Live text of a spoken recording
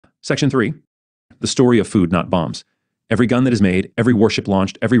Section 3. The story of food, not bombs. Every gun that is made, every warship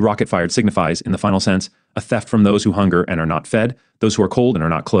launched, every rocket fired signifies, in the final sense, a theft from those who hunger and are not fed, those who are cold and are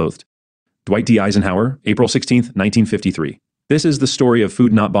not clothed. Dwight D. Eisenhower, April 16, 1953. This is the story of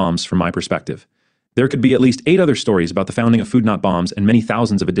food, not bombs, from my perspective. There could be at least 8 other stories about the founding of Food Not Bombs and many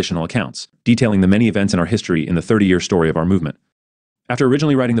thousands of additional accounts, detailing the many events in our history in the 30-year story of our movement. After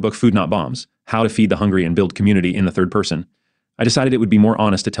originally writing the book Food Not Bombs, How to Feed the Hungry and Build Community in the Third Person, I decided it would be more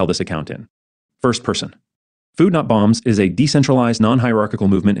honest to tell this account in first person. Food Not Bombs is a decentralized, non-hierarchical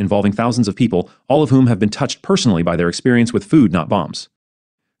movement involving thousands of people, all of whom have been touched personally by their experience with food, not bombs.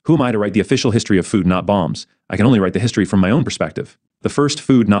 Who am I to write the official history of Food Not Bombs? I can only write the history from my own perspective. The first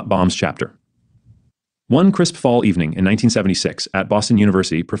Food Not Bombs chapter. One crisp fall evening in 1976, at Boston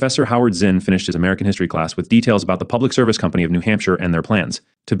University, Professor Howard Zinn finished his American history class with details about the Public Service Company of New Hampshire and their plans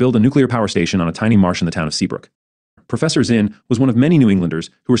to build a nuclear power station on a tiny marsh in the town of Seabrook. Professor Zinn was one of many New Englanders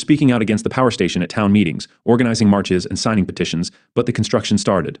who were speaking out against the power station at town meetings, organizing marches and signing petitions, but the construction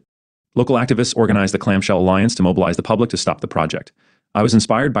started. Local activists organized the Clamshell Alliance to mobilize the public to stop the project. I was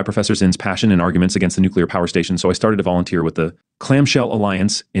inspired by Professor Zinn's passion and arguments against the nuclear power station, so I started to volunteer with the Clamshell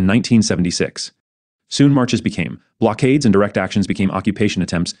Alliance in 1976. Soon marches became blockades and direct actions became occupation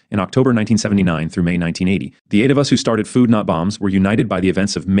attempts in October 1979 through May 1980. The 8 of us who started Food Not Bombs were united by the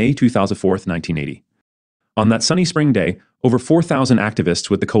events of May 2004, 1980. On that sunny spring day, over 4,000 activists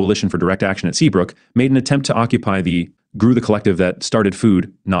with the Coalition for Direct Action at Seabrook made an attempt to occupy the collective that started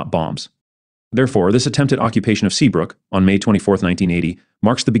Food Not Bombs. Therefore, this attempted occupation of Seabrook on May 24, 1980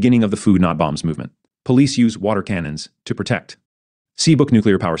 marks the beginning of the Food Not Bombs movement. Police use water cannons to protect Seabrook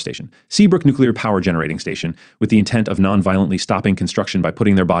Nuclear Power Station, Seabrook Nuclear Power Generating Station, with the intent of non-violently stopping construction by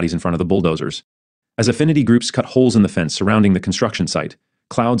putting their bodies in front of the bulldozers. As affinity groups cut holes in the fence surrounding the construction site,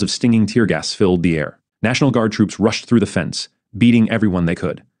 clouds of stinging tear gas filled the air. National Guard troops rushed through the fence, beating everyone they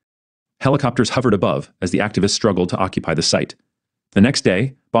could. Helicopters hovered above as the activists struggled to occupy the site. The next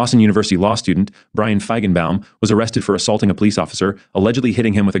day, Boston University law student Brian Feigenbaum was arrested for assaulting a police officer, allegedly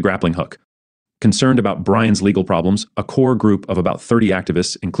hitting him with a grappling hook. Concerned about Brian's legal problems, a core group of about 30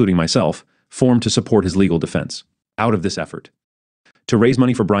 activists, including myself, formed to support his legal defense. Out of this effort, to raise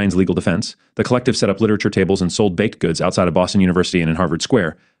money for Brian's legal defense, the collective set up literature tables and sold baked goods outside of Boston University and in Harvard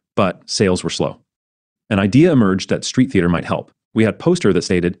Square, but sales were slow. An idea emerged that street theater might help. We had a poster that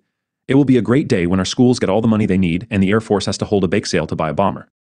stated, "It will be a great day when our schools get all the money they need and the Air Force has to hold a bake sale to buy a bomber."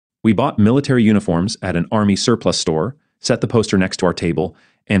 We bought military uniforms at an Army surplus store, set the poster next to our table,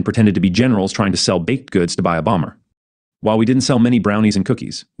 and pretended to be generals trying to sell baked goods to buy a bomber. While we didn't sell many brownies and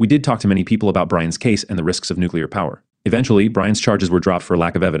cookies, we did talk to many people about Brian's case and the risks of nuclear power. Eventually, Brian's charges were dropped for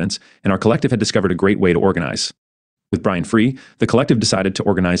lack of evidence, and our collective had discovered a great way to organize. With Brian free, the collective decided to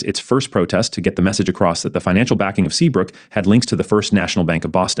organize its first protest to get the message across that the financial backing of Seabrook had links to the First National Bank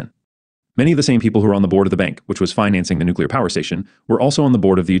of Boston. Many of the same people who were on the board of the bank, which was financing the nuclear power station, were also on the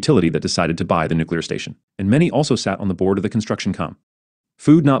board of the utility that decided to buy the nuclear station. And many also sat on the board of the construction com.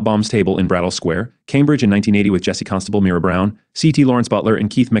 Food Not Bombs table in Brattle Square, Cambridge in 1980 with Jesse Constable, Mira Brown, C.T. Lawrence Butler, and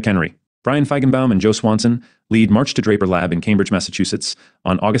Keith McHenry. Brian Feigenbaum and Joe Swanson lead March to Draper Lab in Cambridge, Massachusetts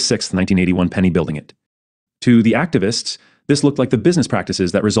on August 6, 1981, penny building it. To the activists, this looked like the business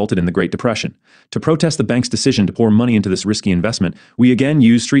practices that resulted in the Great Depression. To protest the bank's decision to pour money into this risky investment, we again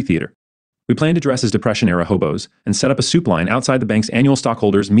used street theater. We planned to dress as Depression-era hobos and set up a soup line outside the bank's annual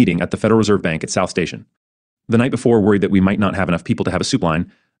stockholders' meeting at the Federal Reserve Bank at South Station. The night before, worried that we might not have enough people to have a soup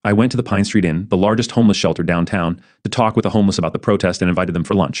line, I went to the Pine Street Inn, the largest homeless shelter downtown, to talk with the homeless about the protest and invited them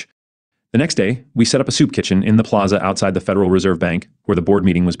for lunch. The next day, we set up a soup kitchen in the plaza outside the Federal Reserve Bank, where the board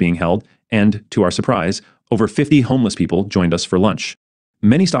meeting was being held, and, to our surprise, over 50 homeless people joined us for lunch.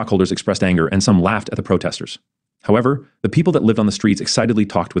 Many stockholders expressed anger, and some laughed at the protesters. However, the people that lived on the streets excitedly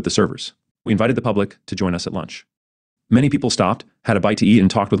talked with the servers. We invited the public to join us at lunch. Many people stopped, had a bite to eat, and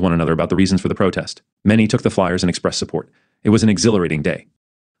talked with one another about the reasons for the protest. Many took the flyers and expressed support. It was an exhilarating day.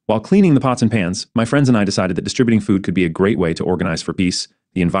 While cleaning the pots and pans, my friends and I decided that distributing food could be a great way to organize for peace,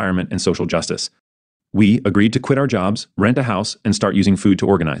 the environment, and social justice. We agreed to quit our jobs, rent a house, and start using food to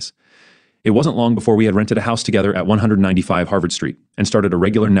organize. It wasn't long before we had rented a house together at 195 Harvard Street and started a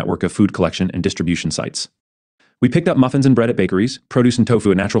regular network of food collection and distribution sites. We picked up muffins and bread at bakeries, produce and tofu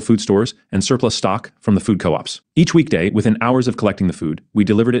at natural food stores, and surplus stock from the food co-ops. Each weekday, within hours of collecting the food, we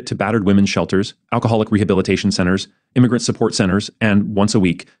delivered it to battered women's shelters, alcoholic rehabilitation centers, immigrant support centers, and, once a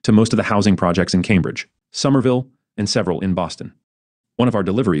week, to most of the housing projects in Cambridge, Somerville, and several in Boston. One of our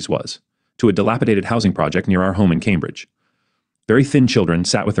deliveries was to a dilapidated housing project near our home in Cambridge. Very thin children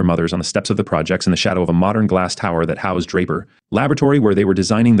sat with their mothers on the steps of the projects in the shadow of a modern glass tower that housed Draper, laboratory where they were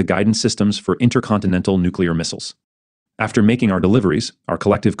designing the guidance systems for intercontinental nuclear missiles. After making our deliveries, our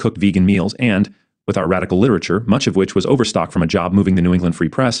collective cooked vegan meals, and, with our radical literature, much of which was overstock from a job moving the New England Free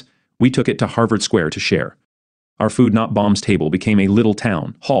Press, we took it to Harvard Square to share. Our Food Not Bombs table became a little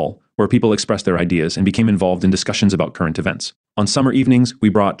town hall where people expressed their ideas and became involved in discussions about current events. On summer evenings, we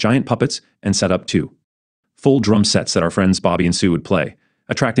brought giant puppets and set up two full drum sets that our friends Bobby and Sue would play,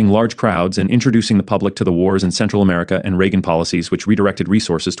 attracting large crowds and introducing the public to the wars in Central America and Reagan policies which redirected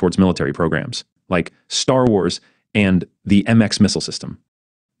resources towards military programs, like Star Wars and the MX missile system.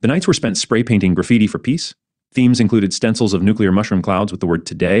 The nights were spent spray painting graffiti for peace. Themes included stencils of nuclear mushroom clouds with the word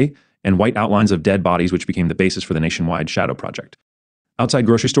 "today" and white outlines of dead bodies, which became the basis for the nationwide Shadow Project. Outside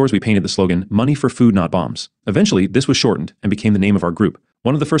grocery stores, we painted the slogan, "Money for Food, Not Bombs." Eventually, this was shortened and became the name of our group.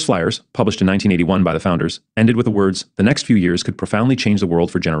 One of the first flyers, published in 1981 by the founders, ended with the words, "The next few years could profoundly change the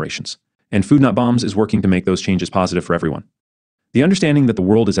world for generations." And Food Not Bombs is working to make those changes positive for everyone. The understanding that the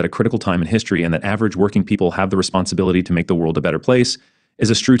world is at a critical time in history and that average working people have the responsibility to make the world a better place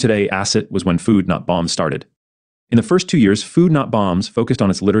is as true today as it was when Food Not Bombs started. In the first 2 years, Food Not Bombs focused on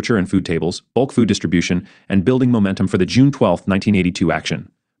its literature and food tables, bulk food distribution, and building momentum for the June 12, 1982 action,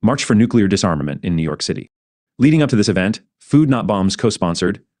 March for Nuclear Disarmament in New York City. Leading up to this event, Food Not Bombs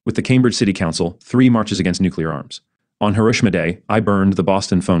co-sponsored, with the Cambridge City Council, 3 marches against nuclear arms. On Hiroshima Day, I burned the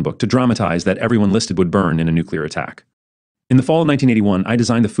Boston phone book to dramatize that everyone listed would burn in a nuclear attack. In the fall of 1981, I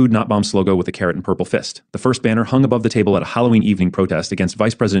designed the Food Not Bombs logo with a carrot and purple fist. The first banner hung above the table at a Halloween evening protest against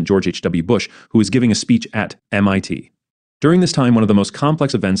Vice President George H.W. Bush, who was giving a speech at MIT. During this time, one of the most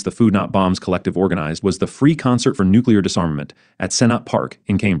complex events the Food Not Bombs collective organized was the Free Concert for Nuclear Disarmament at Senat Park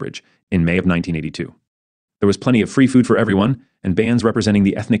in Cambridge in May of 1982. There was plenty of free food for everyone, and bands representing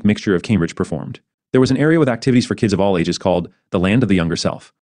the ethnic mixture of Cambridge performed. There was an area with activities for kids of all ages called the Land of the Younger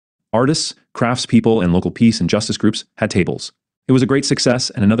Self. Artists, craftspeople, and local peace and justice groups had tables. It was a great success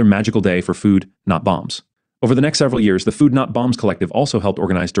and another magical day for Food Not Bombs. Over the next several years, the Food Not Bombs collective also helped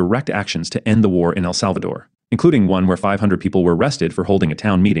organize direct actions to end the war in El Salvador, including one where 500 people were arrested for holding a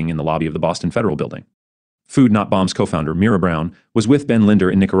town meeting in the lobby of the Boston Federal Building. Food Not Bombs co-founder Mira Brown was with Ben Linder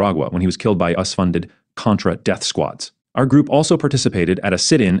in Nicaragua when he was killed by US-funded Contra death squads. Our group also participated at a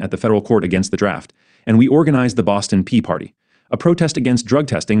sit-in at the federal court against the draft, and we organized the Boston Pea Party, a protest against drug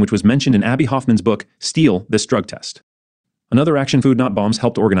testing which was mentioned in Abby Hoffman's book, Steal This Drug Test. Another action Food Not Bombs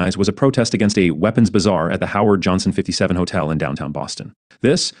helped organize was a protest against a weapons bazaar at the Howard Johnson 57 Hotel in downtown Boston.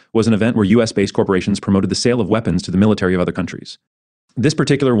 This was an event where US-based corporations promoted the sale of weapons to the military of other countries. This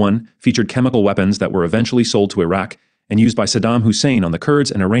particular one featured chemical weapons that were eventually sold to Iraq and used by Saddam Hussein on the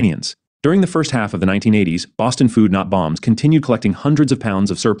Kurds and Iranians. During the first half of the 1980s, Boston Food Not Bombs continued collecting hundreds of pounds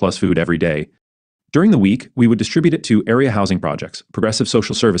of surplus food every day. During the week, we would distribute it to area housing projects, progressive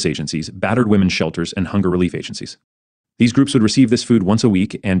social service agencies, battered women's shelters, and hunger relief agencies. These groups would receive this food once a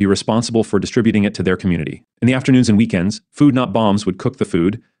week and be responsible for distributing it to their community. In the afternoons and weekends, Food Not Bombs would cook the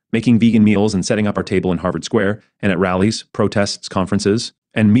food, making vegan meals and setting up our table in Harvard Square, and at rallies, protests, conferences,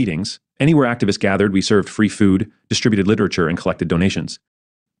 and meetings. Anywhere activists gathered, we served free food, distributed literature, and collected donations.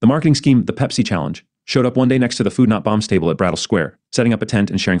 The marketing scheme, the Pepsi Challenge, showed up one day next to the Food Not Bombs table at Brattle Square, setting up a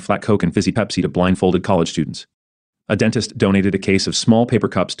tent and sharing flat Coke and fizzy Pepsi to blindfolded college students. A dentist donated a case of small paper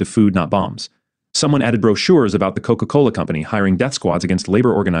cups to Food Not Bombs. Someone added brochures about the Coca-Cola Company hiring death squads against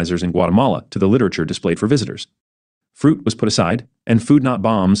labor organizers in Guatemala to the literature displayed for visitors. Fruit was put aside, and Food Not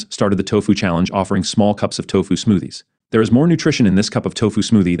Bombs started the Tofu Challenge, offering small cups of tofu smoothies. There is more nutrition in this cup of tofu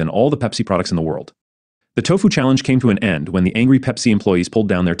smoothie than all the Pepsi products in the world. The Tofu Challenge came to an end when the angry Pepsi employees pulled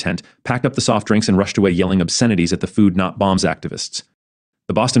down their tent, packed up the soft drinks, and rushed away yelling obscenities at the Food Not Bombs activists.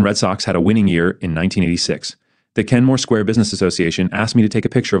 The Boston Red Sox had a winning year in 1986. The Kenmore Square Business Association asked me to take a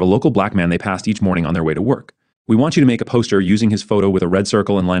picture of a local black man they passed each morning on their way to work. We want you to make a poster using his photo with a red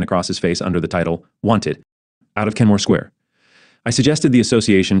circle and line across his face under the title, Wanted, out of Kenmore Square. I suggested the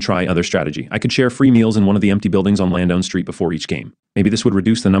association try other strategy. I could share free meals in one of the empty buildings on Landone Street before each game. Maybe this would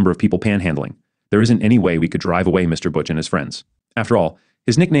reduce the number of people panhandling. There isn't any way we could drive away Mr. Butch and his friends. After all,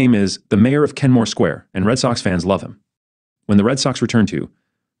 his nickname is the Mayor of Kenmore Square, and Red Sox fans love him. When the Red Sox returned to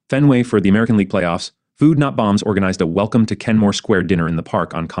Fenway for the American League playoffs, Food Not Bombs organized a Welcome to Kenmore Square dinner in the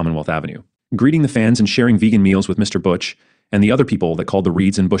park on Commonwealth Avenue, greeting the fans and sharing vegan meals with Mr. Butch and the other people that called the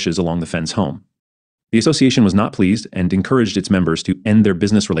reeds and bushes along the fence home. The association was not pleased and encouraged its members to end their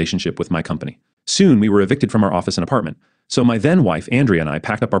business relationship with my company. Soon, we were evicted from our office and apartment, so my then-wife, Andrea, and I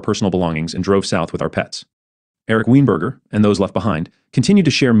packed up our personal belongings and drove south with our pets. Eric Weinberger, and those left behind, continued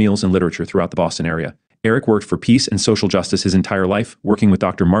to share meals and literature throughout the Boston area. Eric worked for peace and social justice his entire life, working with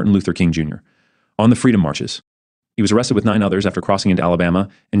Dr. Martin Luther King Jr. on the freedom marches. He was arrested with 9 others after crossing into Alabama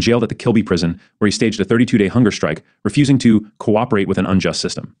and jailed at the Kilby prison, where he staged a 32-day hunger strike, refusing to cooperate with an unjust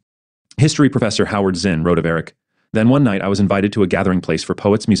system. History professor Howard Zinn wrote of Eric, Then one night I was invited to a gathering place for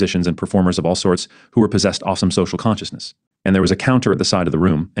poets, musicians, and performers of all sorts who were possessed of some social consciousness. And there was a counter at the side of the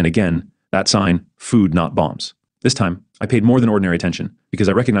room, and again, that sign, food, not bombs. This time, I paid more than ordinary attention because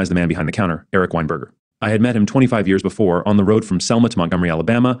I recognized the man behind the counter, Eric Weinberger. I had met him 25 years before on the road from Selma to Montgomery,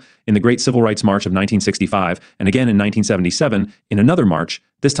 Alabama, in the Great Civil Rights March of 1965, and again in 1977 in another march,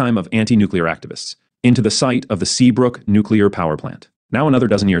 this time of anti-nuclear activists, into the site of the Seabrook nuclear power plant. Now another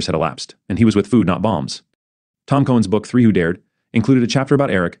dozen years had elapsed, and he was with Food Not Bombs. Tom Cohen's book, Three Who Dared, included a chapter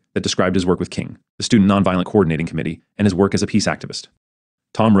about Eric that described his work with King, the Student Nonviolent Coordinating Committee, and his work as a peace activist.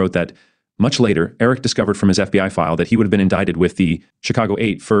 Tom wrote that, much later, Eric discovered from his FBI file that he would have been indicted with the Chicago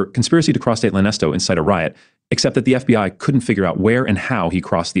 8 for conspiracy to cross state line to incite a riot, except that the FBI couldn't figure out where and how he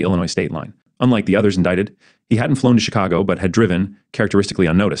crossed the Illinois state line. Unlike the others indicted, he hadn't flown to Chicago but had driven, characteristically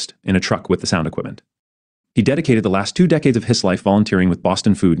unnoticed, in a truck with the sound equipment. He dedicated the last 2 decades of his life volunteering with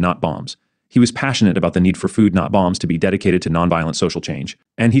Boston Food Not Bombs. He was passionate about the need for Food Not Bombs to be dedicated to nonviolent social change,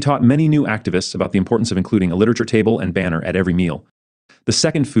 and he taught many new activists about the importance of including a literature table and banner at every meal. The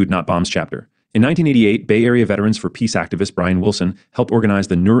second Food Not Bombs chapter. In 1988, Bay Area Veterans for Peace activist Brian Wilson helped organize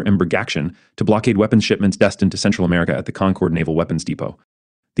the Nuremberg Action to blockade weapons shipments destined to Central America at the Concord Naval Weapons Depot.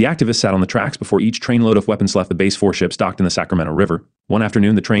 The activists sat on the tracks before each trainload of weapons left the base 4 ships docked in the Sacramento River. One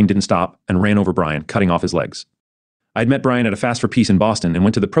afternoon, the train didn't stop and ran over Brian, cutting off his legs. I'd met Brian at a Fast for Peace in Boston and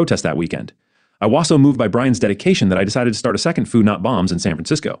went to the protest that weekend. I was so moved by Brian's dedication that I decided to start a second Food Not Bombs in San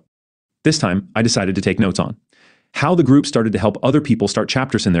Francisco. This time, I decided to take notes on how the group started to help other people start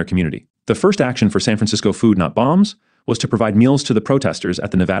chapters in their community. The first action for San Francisco Food Not Bombs was to provide meals to the protesters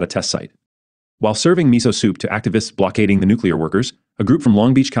at the Nevada test site. While serving miso soup to activists blockading the nuclear workers, a group from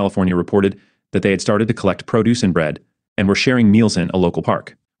Long Beach, California reported that they had started to collect produce and bread and were sharing meals in a local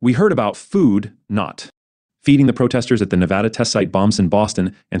park. We heard about Food Not feeding the protesters at the Nevada test site bombs in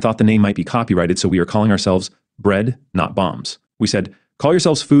Boston and thought the name might be copyrighted, so we are calling ourselves Bread Not Bombs. We said, call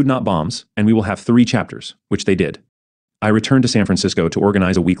yourselves Food Not Bombs, and we will have 3 chapters, which they did. I returned to San Francisco to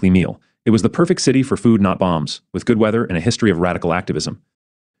organize a weekly meal. It was the perfect city for Food Not Bombs, with good weather and a history of radical activism.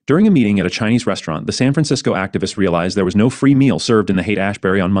 During a meeting at a Chinese restaurant, the San Francisco activists realized there was no free meal served in the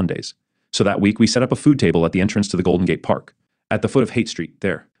Haight-Ashbury on Mondays. So that week, we set up a food table at the entrance to the Golden Gate Park, at the foot of Haight Street.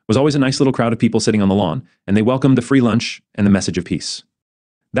 There was always a nice little crowd of people sitting on the lawn, and they welcomed the free lunch and the message of peace.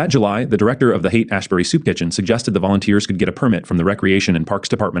 That July, the director of the Haight-Ashbury Soup Kitchen suggested the volunteers could get a permit from the Recreation and Parks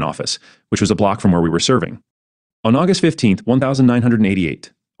Department office, which was a block from where we were serving. On August 15th,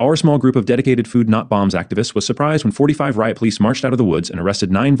 1988, our small group of dedicated Food Not Bombs activists was surprised when 45 riot police marched out of the woods and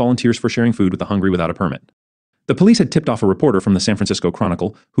arrested 9 volunteers for sharing food with the hungry without a permit. The police had tipped off a reporter from the San Francisco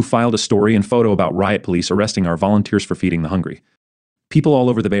Chronicle who filed a story and photo about riot police arresting our volunteers for feeding the hungry. People all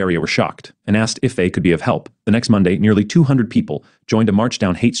over the Bay Area were shocked and asked if they could be of help. The next Monday, nearly 200 people joined a march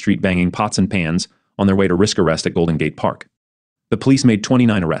down Haight Street banging pots and pans on their way to risk arrest at Golden Gate Park. The police made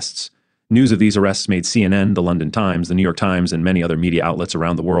 29 arrests. News of these arrests made CNN, the London Times, the New York Times, and many other media outlets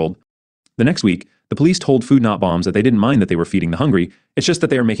around the world. The next week, the police told Food Not Bombs that they didn't mind that they were feeding the hungry, it's just that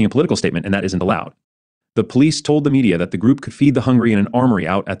they were making a political statement and that isn't allowed. The police told the media that the group could feed the hungry in an armory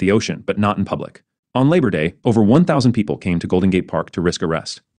out at the ocean, but not in public. On Labor Day, over 1,000 people came to Golden Gate Park to risk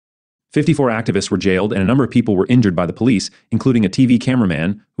arrest. 54 activists were jailed and a number of people were injured by the police, including a TV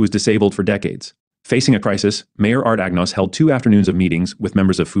cameraman who was disabled for decades. Facing a crisis, Mayor Art Agnos held 2 afternoons of meetings with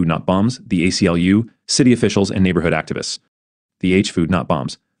members of Food Not Bombs, the ACLU, city officials, and neighborhood activists. The H Food Not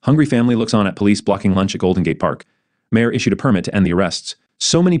Bombs. Hungry family looks on at police blocking lunch at Golden Gate Park. Mayor issued a permit to end the arrests.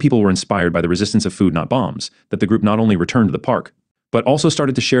 So many people were inspired by the resistance of Food Not Bombs that the group not only returned to the park, but also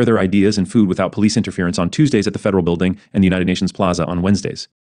started to share their ideas and food without police interference on Tuesdays at the Federal Building and the United Nations Plaza on Wednesdays.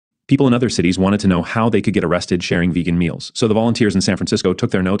 People in other cities wanted to know how they could get arrested sharing vegan meals, so the volunteers in San Francisco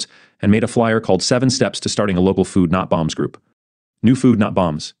took their notes and made a flyer called 7 Steps to Starting a Local Food Not Bombs group. New Food Not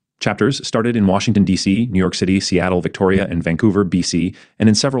Bombs. Chapters started in Washington, D.C., New York City, Seattle, Victoria, and Vancouver, B.C., and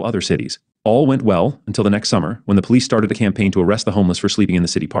in several other cities. All went well until the next summer when the police started a campaign to arrest the homeless for sleeping in the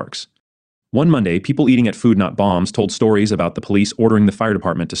city parks. One Monday, people eating at Food Not Bombs told stories about the police ordering the fire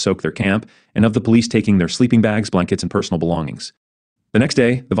department to soak their camp and of the police taking their sleeping bags, blankets, and personal belongings. The next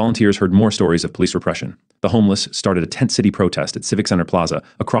day, the volunteers heard more stories of police repression. The homeless started a tent city protest at Civic Center Plaza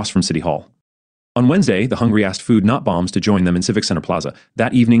across from City Hall. On Wednesday, the hungry asked Food Not Bombs to join them in Civic Center Plaza.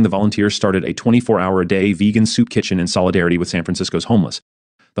 That evening, the volunteers started a 24-hour-a-day vegan soup kitchen in solidarity with San Francisco's homeless.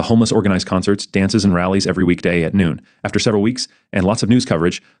 The homeless organized concerts, dances, and rallies every weekday at noon. After several weeks and lots of news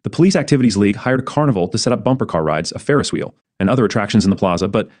coverage, the Police Activities League hired a carnival to set up bumper car rides, a Ferris wheel, and other attractions in the plaza,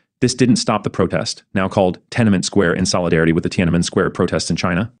 but this didn't stop the protest, now called Tenement Square in solidarity with the Tiananmen Square protests in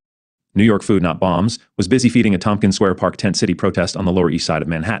China. New York Food Not Bombs was busy feeding a Tompkins Square Park tent city protest on the Lower East Side of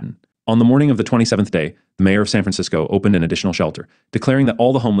Manhattan. On the morning of the 27th day, the mayor of San Francisco opened an additional shelter, declaring that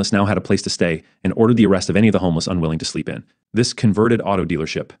all the homeless now had a place to stay and ordered the arrest of any of the homeless unwilling to sleep in. This converted auto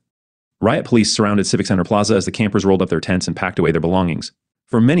dealership. Riot police surrounded Civic Center Plaza as the campers rolled up their tents and packed away their belongings.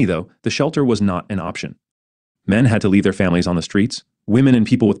 For many, though, the shelter was not an option. Men had to leave their families on the streets. Women and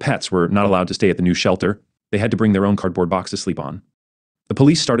people with pets were not allowed to stay at the new shelter. They had to bring their own cardboard box to sleep on. The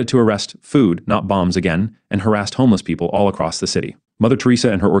police started to arrest food, not bombs again, and harassed homeless people all across the city. Mother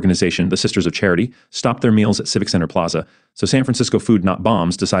Teresa and her organization, the Sisters of Charity, stopped their meals at Civic Center Plaza, so San Francisco Food Not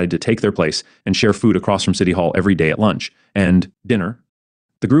Bombs decided to take their place and share food across from City Hall every day at lunch and dinner.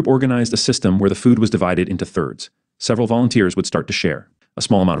 The group organized a system where the food was divided into thirds. Several volunteers would start to share a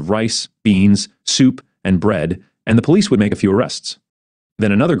small amount of rice, beans, soup, and bread, and the police would make a few arrests.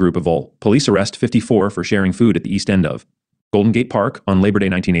 Then another group of police arrest 54 for sharing food at the east end of Golden Gate Park on Labor Day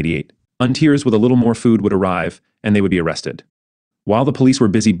 1988. Volunteers with a little more food would arrive, and they would be arrested. While the police were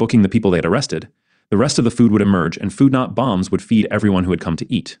busy booking the people they had arrested, the rest of the food would emerge, and Food Not Bombs would feed everyone who had come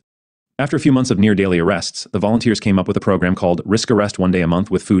to eat. After a few months of near-daily arrests, the volunteers came up with a program called Risk Arrest One Day a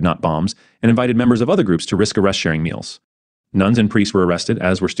Month with Food Not Bombs and invited members of other groups to risk arrest sharing meals. Nuns and priests were arrested,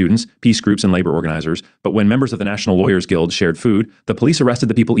 as were students, peace groups, and labor organizers, but when members of the National Lawyers Guild shared food, the police arrested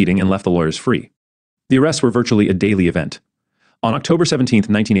the people eating and left the lawyers free. The arrests were virtually a daily event. On October 17,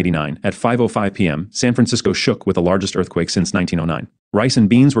 1989, at 5:05 p.m., San Francisco shook with the largest earthquake since 1909. Rice and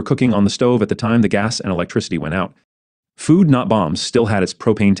beans were cooking on the stove at the time the gas and electricity went out. Food Not Bombs still had its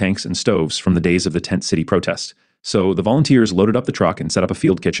propane tanks and stoves from the days of the Tent City protests, so the volunteers loaded up the truck and set up a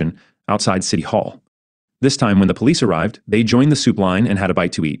field kitchen outside City Hall. This time, when the police arrived, they joined the soup line and had a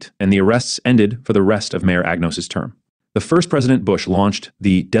bite to eat, and the arrests ended for the rest of Mayor Agnos's term. The first President Bush launched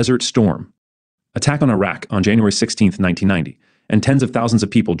the Desert Storm attack on Iraq on January 16, 1990, and tens of thousands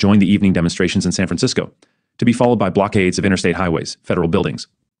of people joined the evening demonstrations in San Francisco, to be followed by blockades of interstate highways, federal buildings,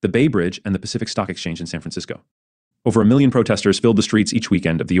 the Bay Bridge, and the Pacific Stock Exchange in San Francisco. Over 1 million protesters filled the streets each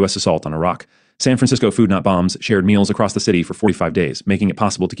weekend of the U.S. assault on Iraq. San Francisco Food Not Bombs shared meals across the city for 45 days, making it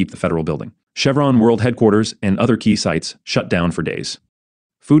possible to keep the federal building. Chevron World Headquarters and other key sites shut down for days.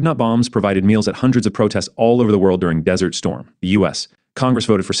 Food Not Bombs provided meals at hundreds of protests all over the world during Desert Storm, the U.S. Congress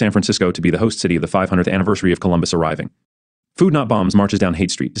voted for San Francisco to be the host city of the 500th anniversary of Columbus arriving. Food Not Bombs marches down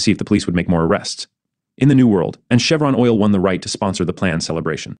Haight Street to see if the police would make more arrests. In the New World, and Chevron Oil won the right to sponsor the planned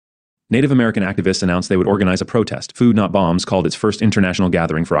celebration. Native American activists announced they would organize a protest. Food Not Bombs called its first international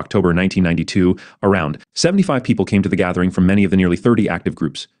gathering for October 1992. Around 75 people came to the gathering from many of the nearly 30 active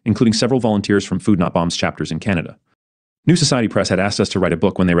groups, including several volunteers from Food Not Bombs chapters in Canada. New Society Press had asked us to write a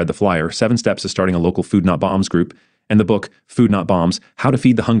book when they read the flyer, 7 Steps to Starting a Local Food Not Bombs Group, and the book, Food Not Bombs, How to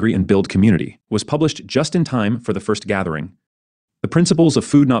Feed the Hungry and Build Community, was published just in time for the first gathering. The principles of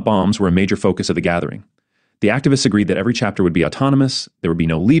Food Not Bombs were a major focus of the gathering. The activists agreed that every chapter would be autonomous, there would be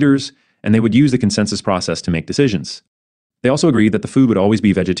no leaders, and they would use the consensus process to make decisions. They also agreed that the food would always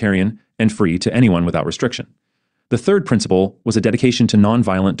be vegetarian and free to anyone without restriction. The third principle was a dedication to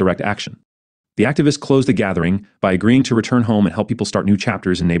nonviolent direct action. The activists closed the gathering by agreeing to return home and help people start new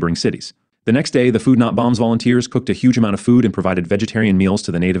chapters in neighboring cities. The next day, the Food Not Bombs volunteers cooked a huge amount of food and provided vegetarian meals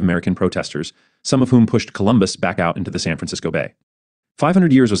to the Native American protesters, some of whom pushed Columbus back out into the San Francisco Bay.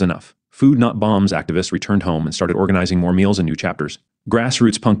 500 years was enough. Food Not Bombs activists returned home and started organizing more meals and new chapters.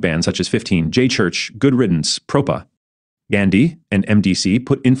 Grassroots punk bands such as 15, J Church, Good Riddance, Propa, Gandhi, and MDC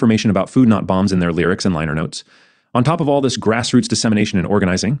put information about Food Not Bombs in their lyrics and liner notes. On top of all this grassroots dissemination and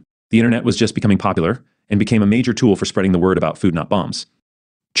organizing, the internet was just becoming popular and became a major tool for spreading the word about Food Not Bombs.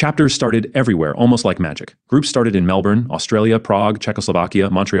 Chapters started everywhere, almost like magic. Groups started in Melbourne, Australia, Prague, Czechoslovakia,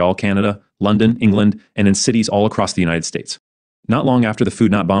 Montreal, Canada, London, England, and in cities all across the United States. Not long after the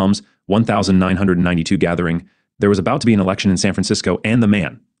Food Not Bombs 1992 gathering, there was about to be an election in San Francisco, and the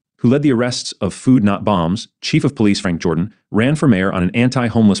man who led the arrests of Food Not Bombs, Chief of Police Frank Jordan, ran for mayor on an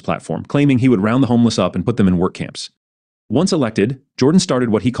anti-homeless platform, claiming he would round the homeless up and put them in work camps. Once elected, Jordan started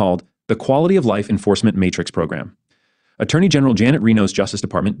what he called the Quality of Life Enforcement Matrix Program. Attorney General Janet Reno's Justice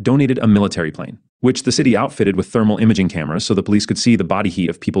Department donated a military plane, which the city outfitted with thermal imaging cameras so the police could see the body heat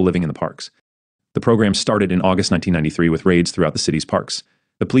of people living in the parks. The program started in August 1993 with raids throughout the city's parks.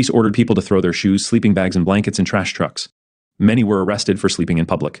 The police ordered people to throw their shoes, sleeping bags, and blankets in trash trucks. Many were arrested for sleeping in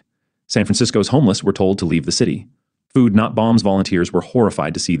public. San Francisco's homeless were told to leave the city. Food Not Bombs volunteers were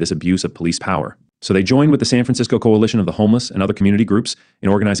horrified to see this abuse of police power. So they joined with the San Francisco Coalition of the Homeless and other community groups in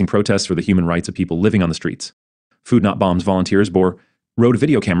organizing protests for the human rights of people living on the streets. Food Not Bombs volunteers rode a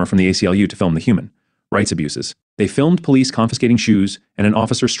video camera from the ACLU to film the human rights abuses. They filmed police confiscating shoes and an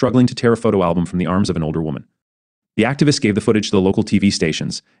officer struggling to tear a photo album from the arms of an older woman. The activists gave the footage to the local TV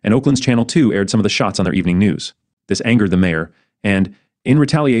stations, and Oakland's Channel 2 aired some of the shots on their evening news. This angered the mayor, and In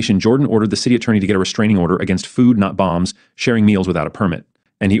retaliation, Jordan ordered the city attorney to get a restraining order against Food Not Bombs sharing meals without a permit,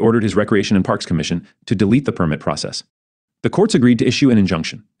 and he ordered his Recreation and Parks Commission to delete the permit process. The courts agreed to issue an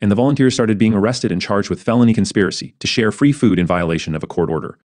injunction, and the volunteers started being arrested and charged with felony conspiracy to share free food in violation of a court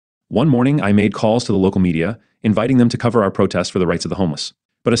order. One morning, I made calls to the local media, inviting them to cover our protest for the rights of the homeless.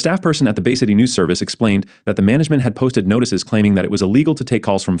 But a staff person at the Bay City News Service explained that the management had posted notices claiming that it was illegal to take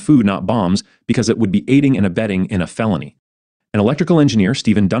calls from Food Not Bombs because it would be aiding and abetting in a felony. An electrical engineer,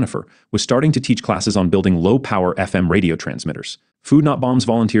 Stephen Dunifer, was starting to teach classes on building low-power FM radio transmitters. Food Not Bombs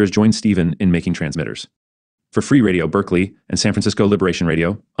volunteers joined Stephen in making transmitters. For Free Radio Berkeley and San Francisco Liberation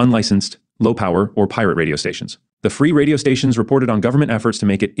Radio, unlicensed, low-power, or pirate radio stations. The free radio stations reported on government efforts to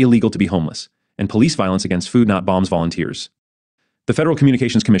make it illegal to be homeless, and police violence against Food Not Bombs volunteers. The Federal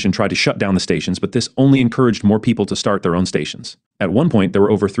Communications Commission tried to shut down the stations, but this only encouraged more people to start their own stations. At one point, there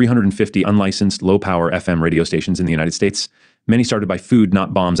were over 350 unlicensed, low-power FM radio stations in the United States, many started by Food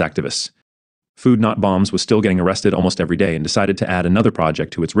Not Bombs activists. Food Not Bombs was still getting arrested almost every day and decided to add another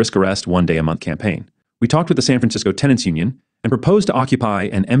project to its Risk Arrest One Day a Month campaign. We talked with the San Francisco Tenants Union and proposed to occupy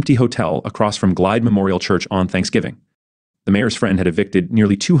an empty hotel across from Glide Memorial Church on Thanksgiving. The mayor's friend had evicted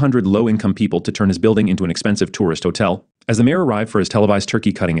nearly 200 low-income people to turn his building into an expensive tourist hotel. As the mayor arrived for his televised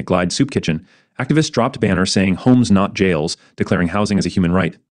turkey cutting at Glide Soup Kitchen, activists dropped banners saying "Homes Not Jails," declaring housing as a human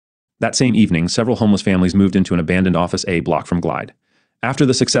right. That same evening, several homeless families moved into an abandoned Office A block from Glide. After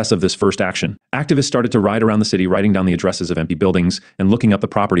the success of this first action, activists started to ride around the city writing down the addresses of empty buildings and looking up the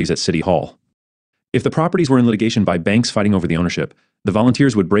properties at City Hall. If the properties were in litigation by banks fighting over the ownership, the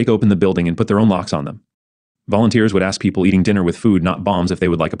volunteers would break open the building and put their own locks on them. Volunteers would ask people eating dinner with Food Not Bombs if they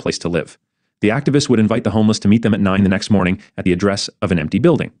would like a place to live. The activists would invite the homeless to meet them at 9 the next morning at the address of an empty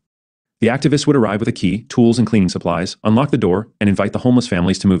building. The activists would arrive with a key, tools, and cleaning supplies, unlock the door, and invite the homeless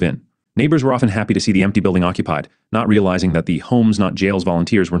families to move in. Neighbors were often happy to see the empty building occupied, not realizing that the Homes Not Jails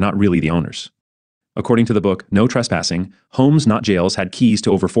volunteers were not really the owners. According to the book No Trespassing, Homes Not Jails had keys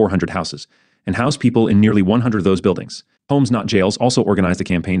to over 400 houses and housed people in nearly 100 of those buildings. Homes Not Jails also organized a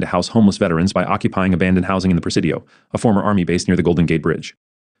campaign to house homeless veterans by occupying abandoned housing in the Presidio, a former Army base near the Golden Gate Bridge.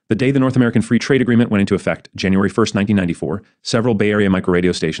 The day the North American Free Trade Agreement went into effect, January 1, 1994, several Bay Area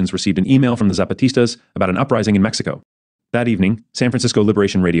microradio stations received an email from the Zapatistas about an uprising in Mexico. That evening, San Francisco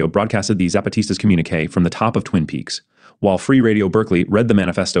Liberation Radio broadcasted the Zapatistas communique from the top of Twin Peaks, while Free Radio Berkeley read the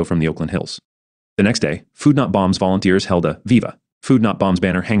manifesto from the Oakland Hills. The next day, Food Not Bombs volunteers held a Viva! Food Not Bombs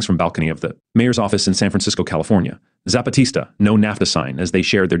banner hangs from balcony of the mayor's office in San Francisco, California. Zapatista, no NAFTA sign, as they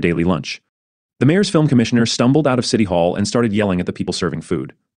shared their daily lunch. The mayor's film commissioner stumbled out of City Hall and started yelling at the people serving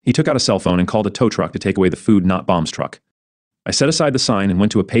food. He took out a cell phone and called a tow truck to take away the Food Not Bombs truck. I set aside the sign and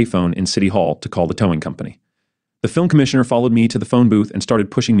went to a payphone in City Hall to call the towing company. The film commissioner followed me to the phone booth and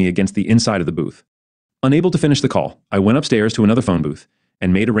started pushing me against the inside of the booth. Unable to finish the call, I went upstairs to another phone booth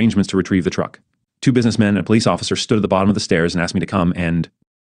and made arrangements to retrieve the truck. 2 businessmen and a police officer stood at the bottom of the stairs and asked me to come and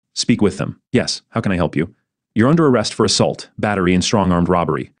speak with them. Yes, how can I help you? You're under arrest for assault, battery, and strong-armed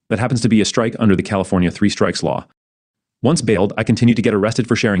robbery. That happens to be a strike under the California 3 Strikes law. Once bailed, I continued to get arrested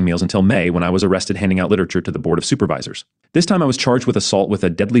for sharing meals until May, when I was arrested handing out literature to the Board of Supervisors. This time I was charged with assault with a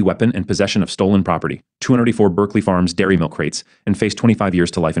deadly weapon and possession of stolen property, 284 Berkeley Farms dairy milk crates, and faced 25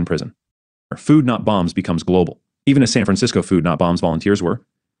 years to life in prison. Food Not Bombs becomes global, even as San Francisco Food Not Bombs volunteers were.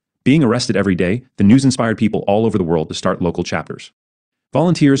 Being arrested every day, the news inspired people all over the world to start local chapters.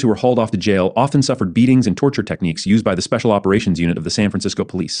 Volunteers who were hauled off to jail often suffered beatings and torture techniques used by the Special Operations Unit of the San Francisco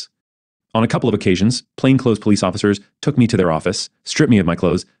Police. On a couple of occasions, plainclothes police officers took me to their office, stripped me of my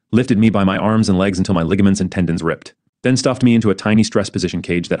clothes, lifted me by my arms and legs until my ligaments and tendons ripped, then stuffed me into a tiny stress position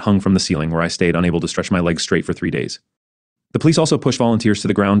cage that hung from the ceiling where I stayed unable to stretch my legs straight for 3 days. The police also pushed volunteers to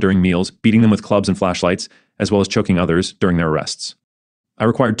the ground during meals, beating them with clubs and flashlights, as well as choking others during their arrests. I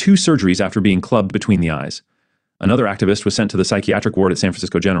required 2 surgeries after being clubbed between the eyes. Another activist was sent to the psychiatric ward at San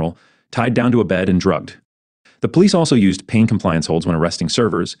Francisco General, tied down to a bed and drugged. The police also used pain compliance holds when arresting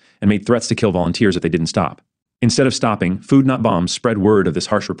servers and made threats to kill volunteers if they didn't stop. Instead of stopping, Food Not Bombs spread word of this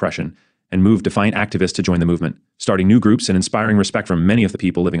harsh repression and moved defiant activists to join the movement, starting new groups and inspiring respect from many of the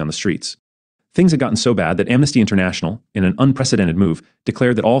people living on the streets. Things had gotten so bad that Amnesty International, in an unprecedented move,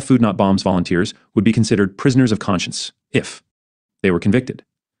 declared that all Food Not Bombs volunteers would be considered prisoners of conscience if they were convicted.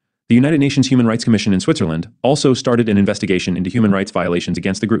 The United Nations Human Rights Commission in Switzerland also started an investigation into human rights violations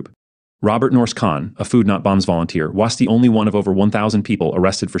against the group. Robert Norse Khan, a Food Not Bombs volunteer, was the only one of over 1,000 people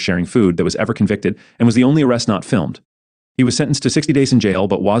arrested for sharing food that was ever convicted and was the only arrest not filmed. He was sentenced to 60 days in jail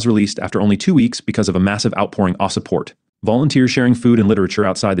but was released after only 2 weeks because of a massive outpouring of support. Volunteers sharing food and literature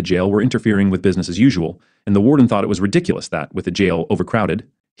outside the jail were interfering with business as usual, and the warden thought it was ridiculous that, with the jail overcrowded,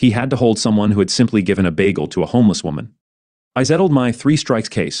 he had to hold someone who had simply given a bagel to a homeless woman. I settled my 3 strikes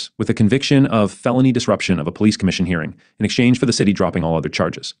case with a conviction of felony disruption of a police commission hearing in exchange for the city dropping all other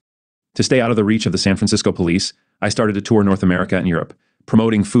charges. To stay out of the reach of the San Francisco police, I started to tour North America and Europe,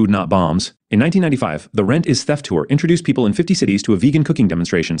 promoting Food Not Bombs. In 1995, the Rent is Theft Tour introduced people in 50 cities to a vegan cooking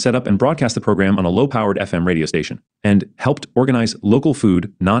demonstration, set up and broadcast the program on a low-powered FM radio station, and helped organize local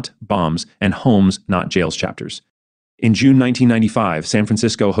food, not bombs, and homes, not jails chapters. In June 1995, San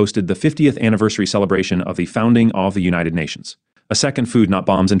Francisco hosted the 50th anniversary celebration of the founding of the United Nations. A second Food Not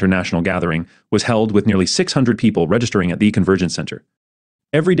Bombs international gathering was held with nearly 600 people registering at the Convergence Center.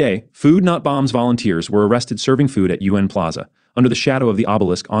 Every day, Food Not Bombs volunteers were arrested serving food at UN Plaza, under the shadow of the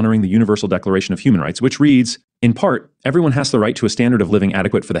obelisk honoring the Universal Declaration of Human Rights, which reads, in part, everyone has the right to a standard of living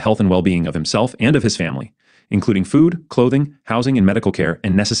adequate for the health and well-being of himself and of his family, including food, clothing, housing and medical care,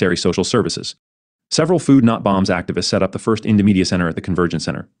 and necessary social services. Several Food Not Bombs activists set up the first Indymedia Center at the Convergence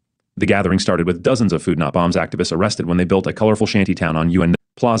Center. The gathering started with dozens of Food Not Bombs activists arrested when they built a colorful shantytown on UN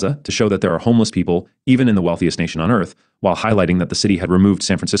Plaza to show that there are homeless people even in the wealthiest nation on earth, while highlighting that the city had removed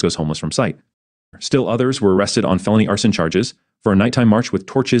San Francisco's homeless from sight. Still others were arrested on felony arson charges for a nighttime march with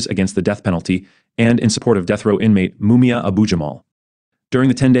torches against the death penalty and in support of death row inmate Mumia Abu-Jamal. During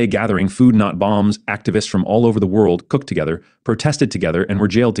the 10-day gathering, Food Not Bombs activists from all over the world cooked together, protested together, and were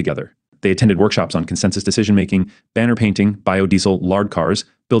jailed together. They attended workshops on consensus decision-making, banner painting, biodiesel, lard cars,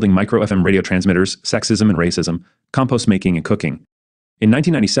 building micro-FM radio transmitters, sexism and racism, compost making, and cooking. In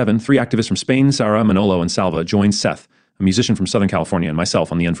 1997, 3 activists from Spain, Sara, Manolo, and Salva joined Seth, a musician from Southern California, and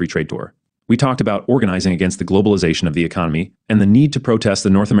myself on the Unfree Trade Tour. We talked about organizing against the globalization of the economy and the need to protest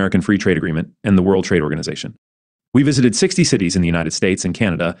the North American Free Trade Agreement and the World Trade Organization. We visited 60 cities in the United States and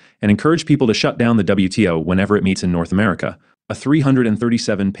Canada and encouraged people to shut down the WTO whenever it meets in North America. A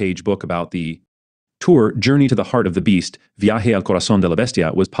 337-page book about the tour Journey to the Heart of the Beast, Viaje al Corazón de la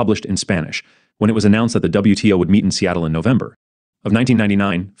Bestia, was published in Spanish when it was announced that the WTO would meet in Seattle in November. Of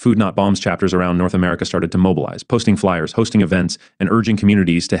 1999, Food Not Bombs chapters around North America started to mobilize, posting flyers, hosting events, and urging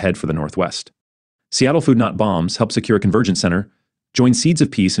communities to head for the Northwest. Seattle Food Not Bombs helped secure a Convergence Center, joined Seeds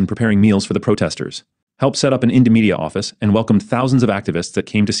of Peace in preparing meals for the protesters, helped set up an Indymedia office, and welcomed thousands of activists that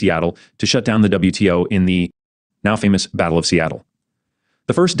came to Seattle to shut down the WTO in the now famous Battle of Seattle.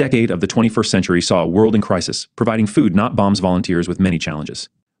 The first decade of the 21st century saw a world in crisis, providing Food Not Bombs volunteers with many challenges.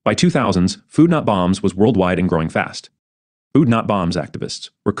 By 2000s, Food Not Bombs was worldwide and growing fast. Food Not Bombs activists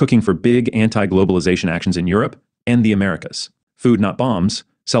were cooking for big anti-globalization actions in Europe and the Americas. Food Not Bombs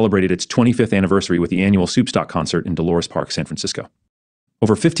celebrated its 25th anniversary with the annual Soupstock concert in Dolores Park, San Francisco.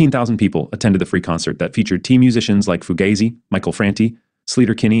 Over 15,000 people attended the free concert that featured team musicians like Fugazi, Michael Franti,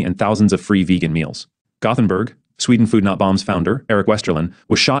 Sleater Kinney, and thousands of free vegan meals. Gothenburg, Sweden Food Not Bombs founder, Eric Westerlund,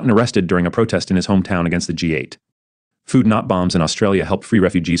 was shot and arrested during a protest in his hometown against the G8. Food Not Bombs in Australia helped free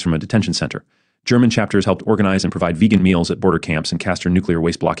refugees from a detention center. German chapters helped organize and provide vegan meals at border camps and Castor nuclear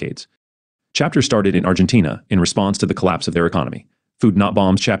waste blockades. Chapters started in Argentina in response to the collapse of their economy. Food Not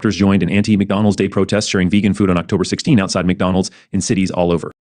Bombs chapters joined in anti-McDonald's Day protests sharing vegan food on October 16 outside McDonald's in cities all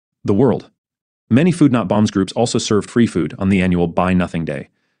over the world. Many Food Not Bombs groups also served free food on the annual Buy Nothing Day.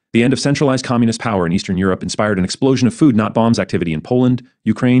 The end of centralized communist power in Eastern Europe inspired an explosion of Food Not Bombs activity in Poland,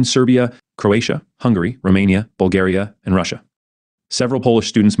 Ukraine, Serbia, Croatia, Hungary, Romania, Bulgaria, and Russia. Several Polish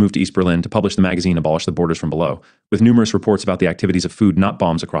students moved to East Berlin to publish the magazine Abolish the Borders from Below, with numerous reports about the activities of Food Not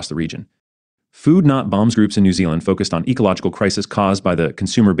Bombs across the region. Food Not Bombs groups in New Zealand focused on ecological crisis caused by the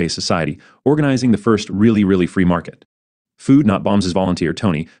consumer-based society, organizing the first really free market. Food Not Bombs' volunteer,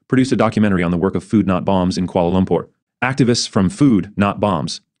 Tony, produced a documentary on the work of Food Not Bombs in Kuala Lumpur. Activists from Food Not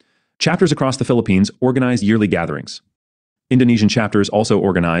Bombs chapters across the Philippines organized yearly gatherings. Indonesian chapters also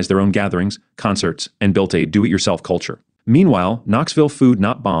organized their own gatherings, concerts, and built a do-it-yourself culture. Meanwhile, Knoxville Food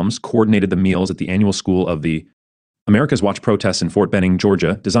Not Bombs coordinated the meals at the annual school of the America's Watch protests in Fort Benning,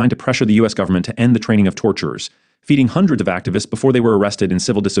 Georgia, designed to pressure the U.S. government to end the training of torturers, feeding hundreds of activists before they were arrested in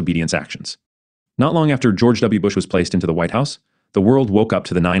civil disobedience actions. Not long after George W. Bush was placed into the White House, the world woke up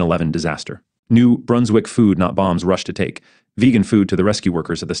to the 9/11 disaster. New Brunswick Food Not Bombs rushed to take vegan food to the rescue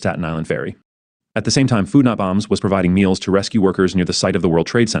workers at the Staten Island Ferry. At the same time, Food Not Bombs was providing meals to rescue workers near the site of the World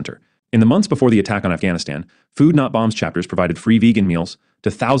Trade Center. In the months before the attack on Afghanistan, Food Not Bombs chapters provided free vegan meals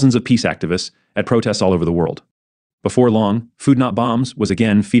to thousands of peace activists at protests all over the world. Before long, Food Not Bombs was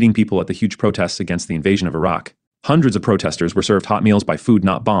again feeding people at the huge protests against the invasion of Iraq. Hundreds of protesters were served hot meals by Food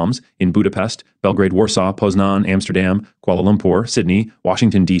Not Bombs in Budapest, Belgrade, Warsaw, Poznan, Amsterdam, Kuala Lumpur, Sydney,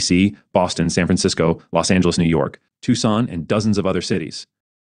 Washington, D.C., Boston, San Francisco, Los Angeles, New York, Tucson, and dozens of other cities.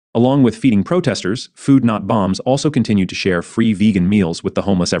 Along with feeding protesters, Food Not Bombs also continued to share free vegan meals with the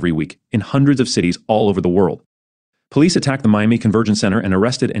homeless every week in hundreds of cities all over the world. Police attacked the Miami Convergence Center and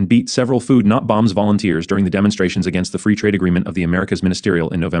arrested and beat several Food Not Bombs volunteers during the demonstrations against the Free Trade Agreement of the Americas Ministerial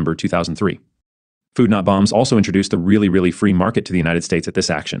in November 2003. Food Not Bombs also introduced the really free market to the United States at this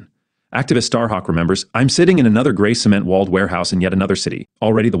action. Activist Starhawk remembers, "I'm sitting in another gray cement-walled warehouse in yet another city.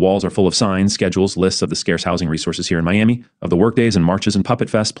 Already the walls are full of signs, schedules, lists of the scarce housing resources here in Miami, of the workdays and marches and puppet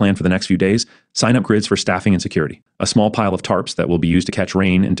fests planned for the next few days, sign-up grids for staffing and security, a small pile of tarps that will be used to catch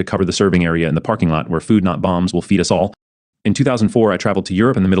rain and to cover the serving area in the parking lot where Food Not Bombs will feed us all." In 2004, I traveled to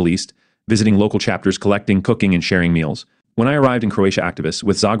Europe and the Middle East, visiting local chapters, collecting, cooking, and sharing meals. When I arrived in Croatia, activists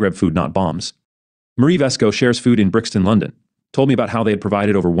with Zagreb Food Not Bombs. Marie Vesco shares food in Brixton, London, told me about how they had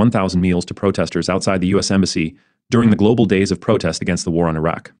provided over 1,000 meals to protesters outside the U.S. Embassy during the global days of protest against the war on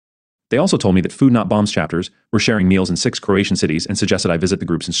Iraq. They also told me that Food Not Bombs chapters were sharing meals in 6 Croatian cities and suggested I visit the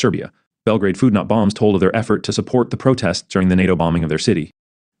groups in Serbia. Belgrade Food Not Bombs told of their effort to support the protests during the NATO bombing of their city.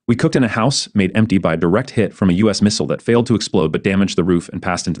 "We cooked in a house made empty by a direct hit from a U.S. missile that failed to explode but damaged the roof and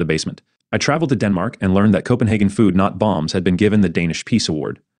passed into the basement. I traveled to Denmark and learned that Copenhagen Food Not Bombs had been given the Danish Peace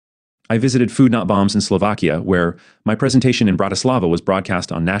Award. I visited Food Not Bombs in Slovakia, where my presentation in Bratislava was broadcast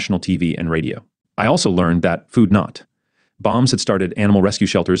on national TV and radio. I also learned that Food Not Bombs had started animal rescue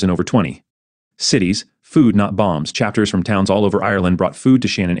shelters in over 20 cities. Food Not Bombs chapters from towns all over Ireland brought food to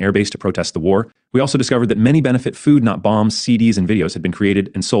Shannon Air Base to protest the war. We also discovered that many benefit Food Not Bombs CDs and videos had been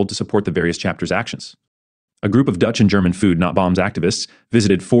created and sold to support the various chapters' actions. A group of Dutch and German Food Not Bombs activists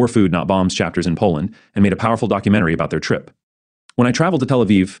visited 4 Food Not Bombs chapters in Poland and made a powerful documentary about their trip. When I traveled to Tel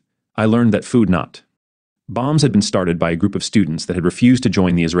Aviv, I learned that Food Not Bombs had been started by a group of students that had refused to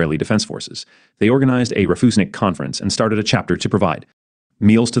join the Israeli Defense Forces. They organized a Refusnik conference and started a chapter to provide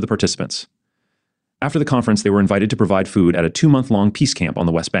meals to the participants. After the conference, they were invited to provide food at a 2-month-long peace camp on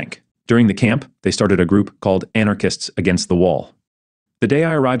the West Bank. During the camp, they started a group called Anarchists Against the Wall. The day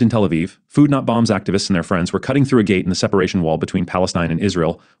I arrived in Tel Aviv, Food Not Bombs activists and their friends were cutting through a gate in the separation wall between Palestine and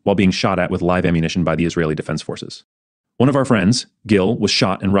Israel while being shot at with live ammunition by the Israeli Defense Forces. One of our friends, Gil, was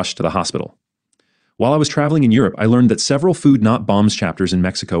shot and rushed to the hospital. While I was traveling in Europe, I learned that several Food Not Bombs chapters in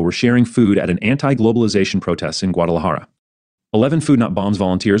Mexico were sharing food at an anti-globalization protest in Guadalajara. 11 Food Not Bombs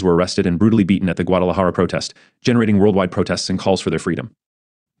volunteers were arrested and brutally beaten at the Guadalajara protest, generating worldwide protests and calls for their freedom.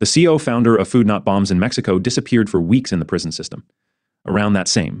 The CO-founder of Food Not Bombs in Mexico disappeared for weeks in the prison system. Around that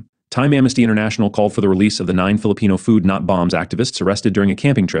same time, Amnesty International called for the release of the 9 Filipino Food Not Bombs activists arrested during a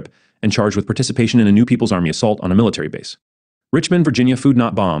camping trip and charged with participation in a New People's Army assault on a military base. Richmond, Virginia Food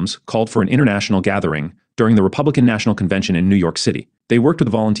Not Bombs called for an international gathering during the Republican National Convention in New York City. They worked with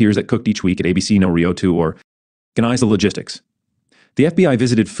the volunteers that cooked each week at ABC No Rio to organize the logistics. The FBI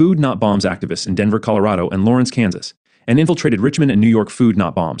visited Food Not Bombs activists in Denver, Colorado and Lawrence, Kansas, and infiltrated Richmond and New York Food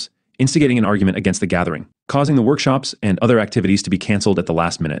Not Bombs, instigating an argument against the gathering, causing the workshops and other activities to be canceled at the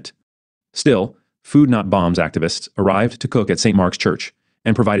last minute. Still, Food Not Bombs activists arrived to cook at St. Mark's Church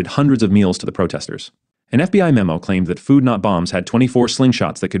and provided hundreds of meals to the protesters. An FBI memo claimed that Food Not Bombs had 24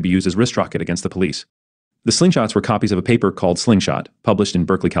 slingshots that could be used as wrist rocket against the police. The slingshots were copies of a paper called Slingshot, published in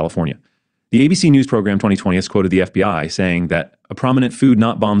Berkeley, California. The ABC News program 2020 has quoted the FBI saying that a prominent Food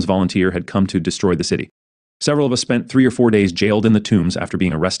Not Bombs volunteer had come to destroy the city. Several of us spent 3 or 4 days jailed in the tombs after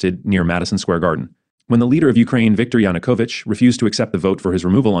being arrested near Madison Square Garden. When the leader of Ukraine, Viktor Yanukovych, refused to accept the vote for his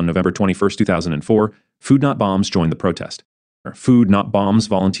removal on November 21, 2004, Food Not Bombs joined the protest. Food Not Bombs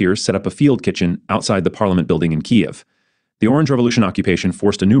volunteers set up a field kitchen outside the Parliament building in Kiev. The Orange Revolution occupation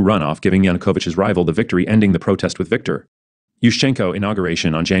forced a new runoff, giving Yanukovych's rival the victory, ending the protest with Viktor Yushchenko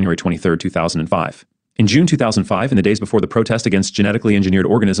inauguration on January 23, 2005. In June 2005, in the days before the protest against genetically engineered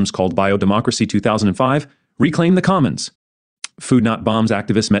organisms called Biodemocracy 2005, Reclaim the Commons. Food Not Bombs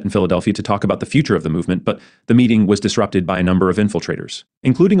activists met in Philadelphia to talk about the future of the movement, but the meeting was disrupted by a number of infiltrators,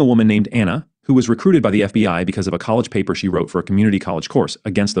 including a woman named Anna, who was recruited by the FBI because of a college paper she wrote for a community college course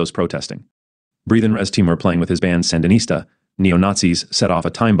against those protesting. Breathe Res Timur playing with his band Sandinista, neo-Nazis set off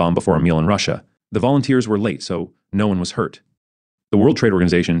a time bomb before a meal in Russia. The volunteers were late, so no one was hurt. The World Trade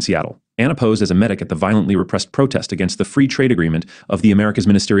Organization in Seattle. Anna posed as a medic at the violently repressed protest against the Free Trade Agreement of the Americas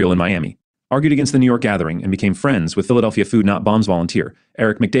Ministerial in Miami, argued against the New York gathering, and became friends with Philadelphia Food Not Bombs volunteer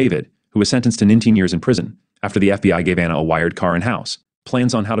Eric McDavid, who was sentenced to 19 years in prison after the FBI gave Anna a wired car and house,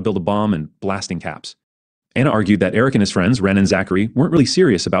 plans on how to build a bomb, and blasting caps. Anna argued that Eric and his friends, Ren and Zachary, weren't really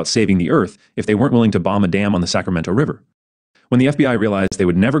serious about saving the Earth if they weren't willing to bomb a dam on the Sacramento River. When the FBI realized they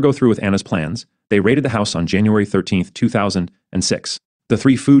would never go through with Anna's plans, they raided the house on January 13, 2006. The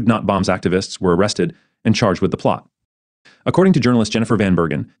 3 Food Not Bombs activists were arrested and charged with the plot. According to journalist Jennifer Van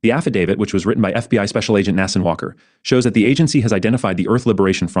Bergen, the affidavit, which was written by FBI Special Agent Nassin Walker, shows that the agency has identified the Earth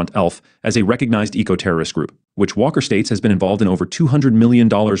Liberation Front ELF as a recognized eco-terrorist group, which Walker states has been involved in over $200 million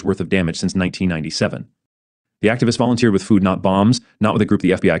worth of damage since 1997. The activist volunteered with Food Not Bombs, not with a group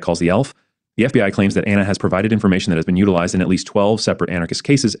the FBI calls the ELF. The FBI claims that Anna has provided information that has been utilized in at least 12 separate anarchist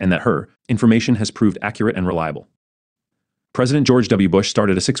cases and that her information has proved accurate and reliable. President George W. Bush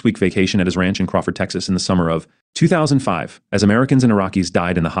started a 6-week vacation at his ranch in Crawford, Texas in the summer of 2005 as Americans and Iraqis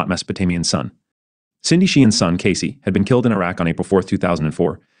died in the hot Mesopotamian sun. Cindy Sheehan's son, Casey, had been killed in Iraq on April 4,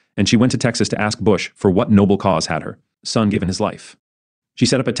 2004, and she went to Texas to ask Bush for what noble cause had her son given his life. She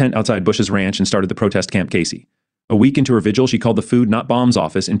set up a tent outside Bush's ranch and started the protest Camp Casey. A week into her vigil, she called the Food Not Bombs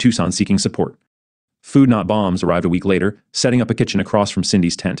office in Tucson seeking support. Food Not Bombs arrived a week later, setting up a kitchen across from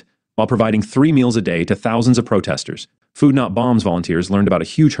Cindy's tent, while providing 3 meals a day to thousands of protesters. Food Not Bombs volunteers learned about a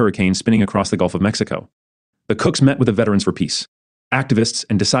huge hurricane spinning across the Gulf of Mexico. The cooks met with the Veterans for Peace activists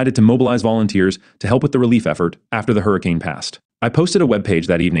and decided to mobilize volunteers to help with the relief effort after the hurricane passed. I posted a webpage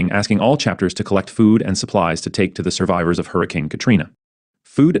that evening asking all chapters to collect food and supplies to take to the survivors of Hurricane Katrina.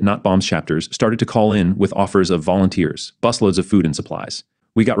 Food Not Bombs chapters started to call in with offers of volunteers, busloads of food and supplies.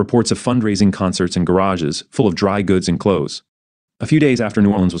 We got reports of fundraising concerts and garages full of dry goods and clothes. A few days after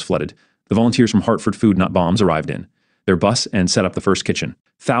New Orleans was flooded, the volunteers from Hartford Food Not Bombs arrived in their bus and set up the first kitchen.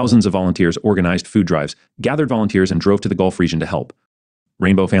 Thousands of volunteers organized food drives, gathered volunteers, and drove to the Gulf region to help.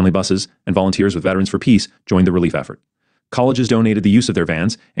 Rainbow family buses and volunteers with Veterans for Peace joined the relief effort. Colleges donated the use of their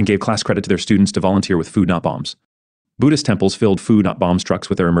vans and gave class credit to their students to volunteer with Food Not Bombs. Buddhist temples filled Food Not Bombs trucks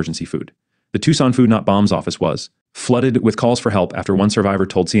with their emergency food. The Tucson Food Not Bombs office was flooded with calls for help after one survivor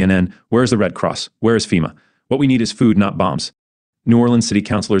told CNN, "Where is the Red Cross? Where is FEMA? What we need is food, not bombs." New Orleans city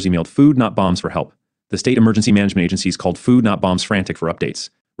councilors emailed Food Not Bombs for help. The state emergency management agencies called Food Not Bombs frantic for updates.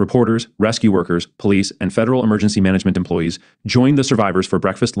 Reporters, rescue workers, police, and federal emergency management employees joined the survivors for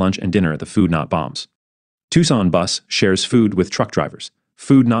breakfast, lunch, and dinner at the Food Not Bombs. Tucson bus shares food with truck drivers.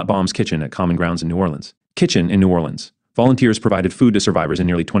 Food Not Bombs kitchen at Common Grounds in New Orleans. Kitchen in New Orleans. Volunteers provided food to survivors in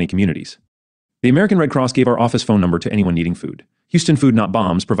nearly 20 communities. The American Red Cross gave our office phone number to anyone needing food. Houston Food Not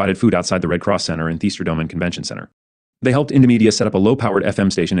Bombs provided food outside the Red Cross Center in Thistrodome and Convention Center. They helped Indomedia set up a low-powered FM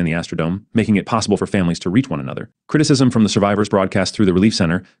station in the Astrodome, making it possible for families to reach one another. Criticism from the survivors broadcast through the Relief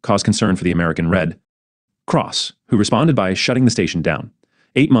Center caused concern for the American Red Cross, who responded by shutting the station down.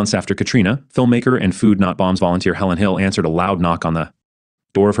 8 months after Katrina, filmmaker and Food Not Bombs volunteer Helen Hill answered a loud knock on the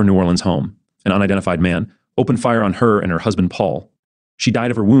door of her New Orleans home. An unidentified man opened fire on her and her husband Paul. She died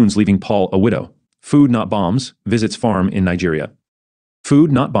of her wounds, leaving Paul a widow. Food Not Bombs visits farm in Nigeria.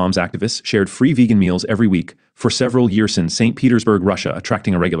 Food Not Bombs activists shared free vegan meals every week for several years in St. Petersburg, Russia,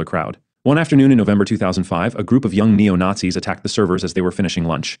 attracting a regular crowd. One afternoon in November 2005, a group of young neo-Nazis attacked the servers as they were finishing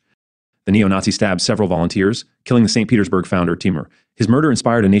lunch. The neo-Nazi stabbed several volunteers, killing the St. Petersburg founder Timur. His murder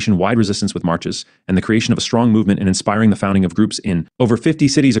inspired a nationwide resistance with marches and the creation of a strong movement in inspiring the founding of groups in over 50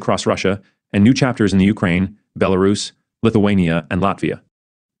 cities across Russia and new chapters in the Ukraine, Belarus, Lithuania, and Latvia.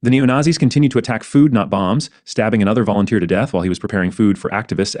 The neo-Nazis continued to attack Food Not Bombs, stabbing another volunteer to death while he was preparing food for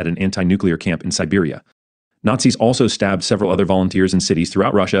activists at an anti-nuclear camp in Siberia. Nazis also stabbed several other volunteers in cities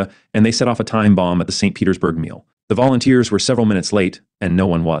throughout Russia, and they set off a time bomb at the St. Petersburg meal. The volunteers were several minutes late, and no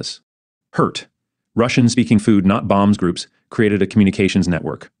one was hurt. Russian-speaking Food Not Bombs groups created a communications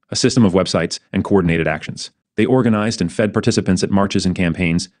network, a system of websites, and coordinated actions. They organized and fed participants at marches and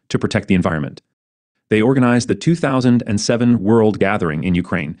campaigns to protect the environment. They organized the 2007 World Gathering in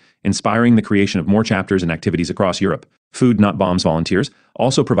Ukraine, inspiring the creation of more chapters and activities across Europe. Food Not Bombs volunteers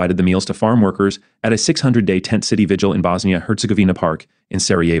also provided the meals to farm workers at a 600-day tent city vigil in Bosnia-Herzegovina Park in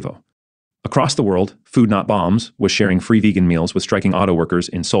Sarajevo. Across the world, Food Not Bombs was sharing free vegan meals with striking auto workers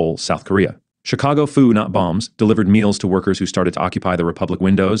in Seoul, South Korea. Chicago Food Not Bombs delivered meals to workers who started to occupy the Republic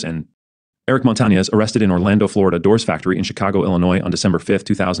windows, and Eric Montañez, arrested in Orlando, Florida, Doors Factory in Chicago, Illinois on December 5,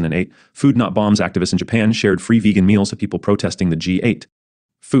 2008. Food Not Bombs activists in Japan shared free vegan meals to people protesting the G8.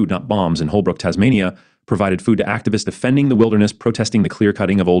 Food Not Bombs in Holbrook, Tasmania, provided food to activists defending the wilderness, protesting the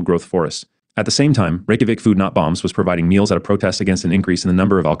clear-cutting of old-growth forests. At the same time, Reykjavik Food Not Bombs was providing meals at a protest against an increase in the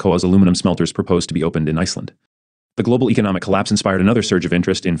number of Alcoa's aluminum smelters proposed to be opened in Iceland. The global economic collapse inspired another surge of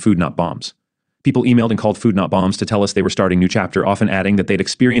interest in Food Not Bombs. People emailed and called Food Not Bombs to tell us they were starting new chapter, often adding that they'd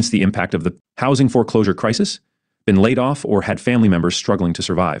experienced the impact of the housing foreclosure crisis, been laid off, or had family members struggling to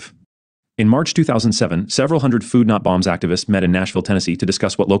survive. In March 2007, several hundred Food Not Bombs activists met in Nashville, Tennessee to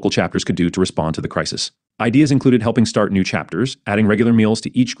discuss what local chapters could do to respond to the crisis. Ideas included helping start new chapters, adding regular meals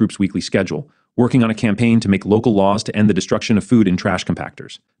to each group's weekly schedule, working on a campaign to make local laws to end the destruction of food in trash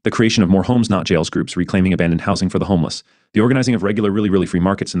compactors, the creation of more Homes Not Jails groups reclaiming abandoned housing for the homeless, the organizing of regular really free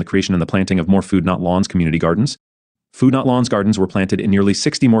markets, and the creation and the planting of more Food Not Lawns community gardens. Food Not Lawns gardens were planted in nearly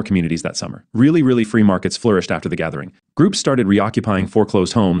 60 more communities that summer. Really free markets flourished after the gathering. Groups started reoccupying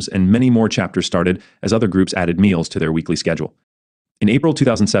foreclosed homes, and many more chapters started as other groups added meals to their weekly schedule. In April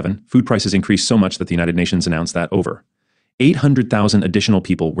 2007, food prices increased so much that the United Nations announced that over 800,000 additional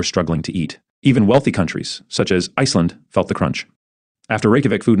people were struggling to eat. Even wealthy countries, such as Iceland, felt the crunch. After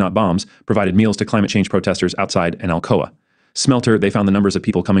Reykjavik, Food Not Bombs provided meals to climate change protesters outside an Alcoa smelter, they found the numbers of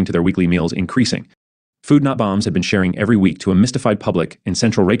people coming to their weekly meals increasing. Food Not Bombs had been sharing every week to a mystified public in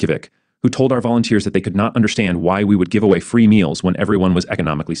central Reykjavik, who told our volunteers that they could not understand why we would give away free meals when everyone was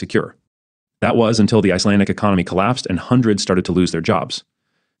economically secure. That was until the Icelandic economy collapsed and hundreds started to lose their jobs.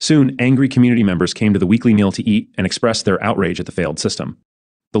 Soon, angry community members came to the weekly meal to eat and expressed their outrage at the failed system.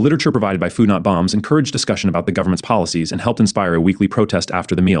 The literature provided by Food Not Bombs encouraged discussion about the government's policies and helped inspire a weekly protest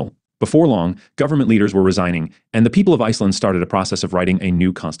after the meal. Before long, government leaders were resigning, and the people of Iceland started a process of writing a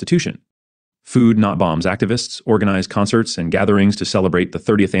new constitution. Food Not Bombs activists organized concerts and gatherings to celebrate the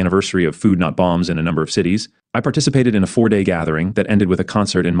 30th anniversary of Food Not Bombs in a number of cities. I participated in a 4-day gathering that ended with a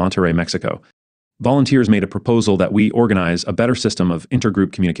concert in Monterrey, Mexico. Volunteers made a proposal that we organize a better system of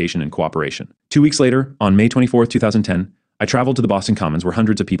intergroup communication and cooperation. 2 weeks later, on May 24, 2010, I traveled to the Boston Commons where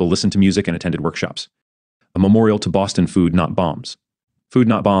hundreds of people listened to music and attended workshops. A memorial to Boston Food Not Bombs. Food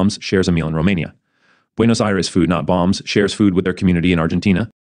Not Bombs shares a meal in Romania. Buenos Aires Food Not Bombs shares food with their community in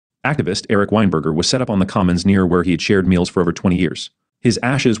Argentina. Activist Eric Weinberger was set up on the Commons near where he had shared meals for over 20 years. His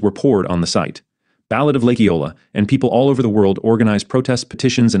ashes were poured on the site. Ballad of Lake Eola, and people all over the world organized protests,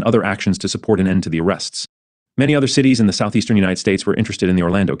 petitions, and other actions to support an end to the arrests. Many other cities in the southeastern United States were interested in the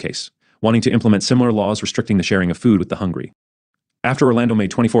Orlando case, wanting to implement similar laws restricting the sharing of food with the hungry. After Orlando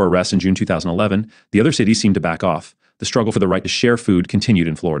made 24 arrests in June 2011, the other cities seemed to back off. The struggle for the right to share food continued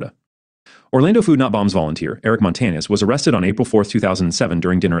in Florida. Orlando Food Not Bombs volunteer Eric Montañez was arrested on April 4, 2007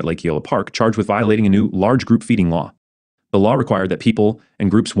 during dinner at Lake Eola Park, charged with violating a new large group feeding law. The law required that people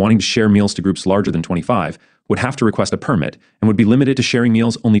and groups wanting to share meals to groups larger than 25 would have to request a permit and would be limited to sharing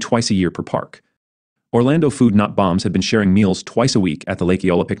meals only twice a year per park. Orlando Food Not Bombs had been sharing meals twice a week at the Lake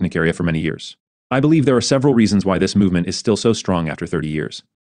Eola picnic area for many years. I believe there are several reasons why this movement is still so strong after 30 years.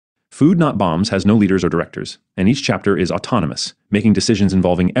 Food Not Bombs has no leaders or directors, and each chapter is autonomous, making decisions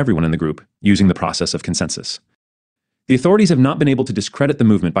involving everyone in the group, using the process of consensus. The authorities have not been able to discredit the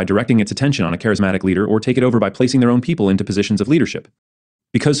movement by directing its attention on a charismatic leader or take it over by placing their own people into positions of leadership.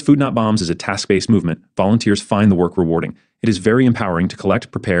 Because Food Not Bombs is a task-based movement, volunteers find the work rewarding. It is very empowering to collect,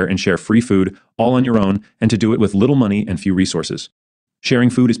 prepare, and share free food, all on your own, and to do it with little money and few resources. Sharing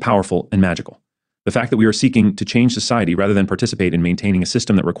food is powerful and magical. The fact that we are seeking to change society rather than participate in maintaining a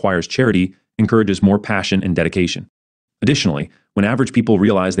system that requires charity encourages more passion and dedication. Additionally, when average people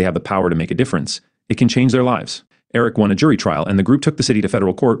realize they have the power to make a difference, it can change their lives. Eric won a jury trial, and the group took the city to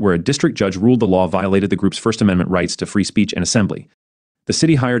federal court where a district judge ruled the law violated the group's First Amendment rights to free speech and assembly. The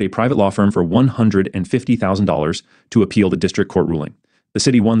city hired a private law firm for $150,000 to appeal the district court ruling. The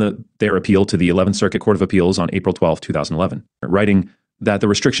city won their appeal to the 11th Circuit Court of Appeals on April 12, 2011, writing that the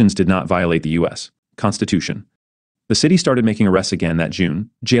restrictions did not violate the U.S. Constitution. The city started making arrests again that June,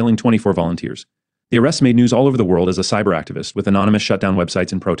 jailing 24 volunteers. The arrests made news all over the world as a cyber activist with anonymous shutdown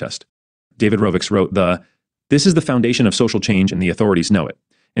websites in protest. David Rovics wrote, "This is the foundation of social change and the authorities know it.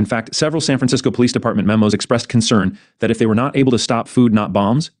 In fact, several San Francisco Police Department memos expressed concern that if they were not able to stop Food Not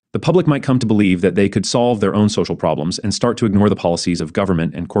Bombs, the public might come to believe that they could solve their own social problems and start to ignore the policies of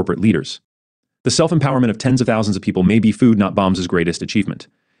government and corporate leaders. The self-empowerment of tens of thousands of people may be Food Not Bombs' greatest achievement.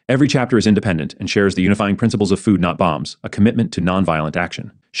 Every chapter is independent and shares the unifying principles of Food Not Bombs, a commitment to nonviolent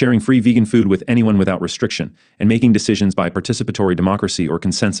action, sharing free vegan food with anyone without restriction, and making decisions by participatory democracy or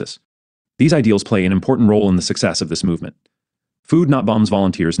consensus. These ideals play an important role in the success of this movement. Food Not Bombs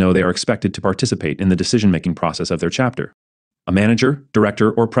volunteers know they are expected to participate in the decision-making process of their chapter. A manager,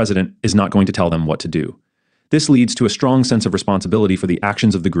 director, or president is not going to tell them what to do. This leads to a strong sense of responsibility for the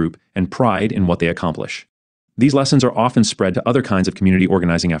actions of the group and pride in what they accomplish. These lessons are often spread to other kinds of community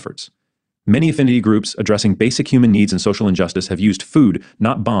organizing efforts. Many affinity groups addressing basic human needs and social injustice have used Food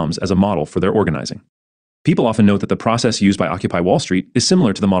Not Bombs as a model for their organizing. People often note that the process used by Occupy Wall Street is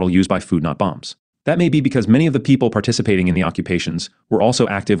similar to the model used by Food Not Bombs. That may be because many of the people participating in the occupations were also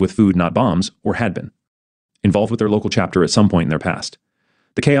active with Food Not Bombs, or had been, involved with their local chapter at some point in their past.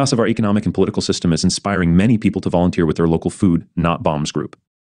 The chaos of our economic and political system is inspiring many people to volunteer with their local Food Not Bombs group.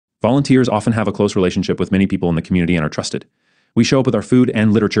 Volunteers often have a close relationship with many people in the community and are trusted. We show up with our food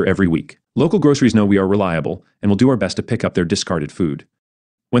and literature every week. Local groceries know we are reliable and will do our best to pick up their discarded food.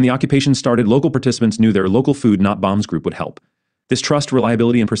 When the occupation started, local participants knew their local Food Not Bombs group would help. This trust,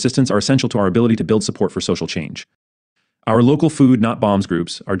 reliability, and persistence are essential to our ability to build support for social change. Our local Food Not Bombs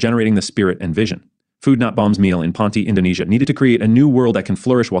groups are generating the spirit and vision. Food Not Bombs meal in Ponti, Indonesia needed to create a new world that can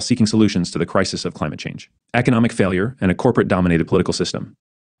flourish while seeking solutions to the crisis of climate change, economic failure, and a corporate-dominated political system.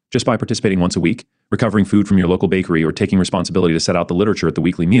 Just by participating once a week, recovering food from your local bakery, or taking responsibility to set out the literature at the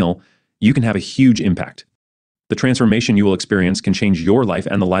weekly meal, you can have a huge impact. The transformation you will experience can change your life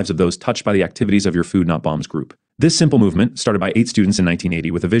and the lives of those touched by the activities of your Food Not Bombs group. This simple movement, started by 8 students in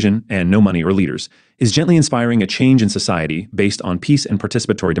 1980 with a vision and no money or leaders, is gently inspiring a change in society based on peace and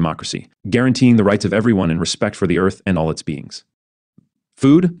participatory democracy, guaranteeing the rights of everyone and respect for the earth and all its beings.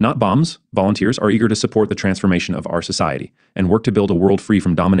 Food Not Bombs volunteers are eager to support the transformation of our society and work to build a world free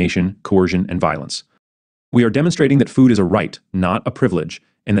from domination, coercion, and violence. We are demonstrating that food is a right, not a privilege,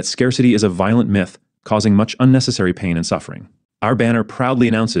 and that scarcity is a violent myth causing much unnecessary pain and suffering. Our banner proudly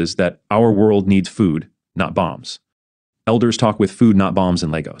announces that our world needs food, not bombs. Elders talk with Food Not Bombs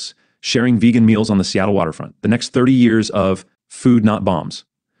in Lagos, sharing vegan meals on the Seattle waterfront. The next 30 years of Food Not Bombs.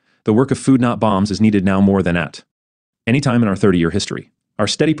 The work of Food Not Bombs is needed now more than at any time in our 30-year history. Our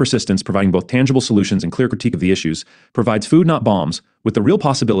steady persistence, providing both tangible solutions and clear critique of the issues, provides Food Not Bombs with the real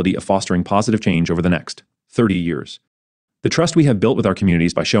possibility of fostering positive change over the next 30 years. The trust we have built with our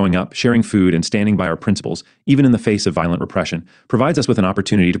communities by showing up, sharing food, and standing by our principles, even in the face of violent repression, provides us with an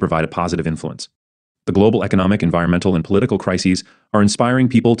opportunity to provide a positive influence. The global economic, environmental, and political crises are inspiring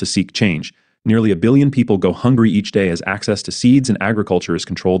people to seek change. Nearly 1 billion people go hungry each day as access to seeds and agriculture is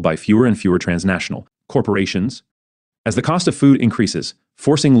controlled by fewer and fewer transnational corporations. As the cost of food increases,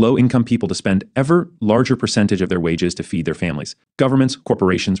 forcing low-income people to spend ever larger percentage of their wages to feed their families. Governments,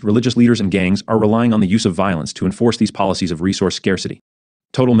 corporations, religious leaders, and gangs are relying on the use of violence to enforce these policies of resource scarcity.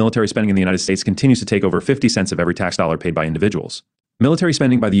 Total military spending in the United States continues to take over 50 cents of every tax dollar paid by individuals. Military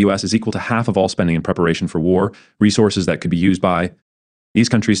spending by the U.S. is equal to half of all spending in preparation for war, resources that could be used by these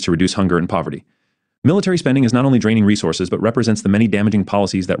countries to reduce hunger and poverty. Military spending is not only draining resources, but represents the many damaging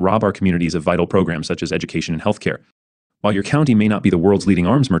policies that rob our communities of vital programs such as education and healthcare. While your county may not be the world's leading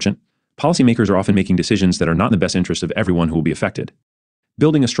arms merchant, policymakers are often making decisions that are not in the best interest of everyone who will be affected.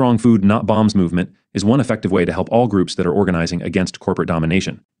 Building a strong Food Not Bombs movement is one effective way to help all groups that are organizing against corporate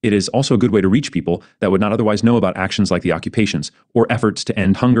domination. It is also a good way to reach people that would not otherwise know about actions like the occupations or efforts to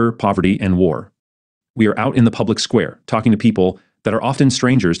end hunger, poverty, and war. We are out in the public square, talking to people that are often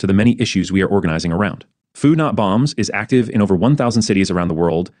strangers to the many issues we are organizing around. Food Not Bombs is active in over 1,000 cities around the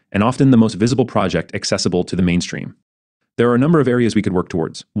world and often the most visible project accessible to the mainstream. There are a number of areas we could work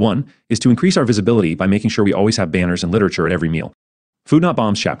towards. One is to increase our visibility by making sure we always have banners and literature at every meal. Food Not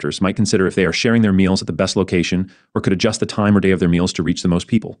Bombs chapters might consider if they are sharing their meals at the best location or could adjust the time or day of their meals to reach the most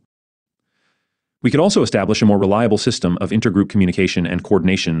people. We could also establish a more reliable system of intergroup communication and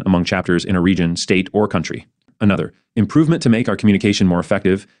coordination among chapters in a region, state, or country. Another improvement to make our communication more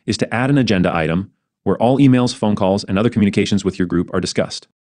effective is to add an agenda item where all emails, phone calls, and other communications with your group are discussed.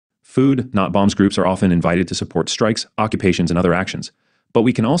 Food Not Bombs groups are often invited to support strikes, occupations, and other actions, but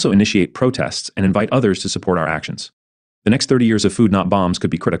we can also initiate protests and invite others to support our actions. The next 30 years of Food Not Bombs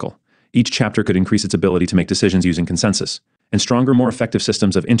could be critical. Each chapter could increase its ability to make decisions using consensus, and stronger, more effective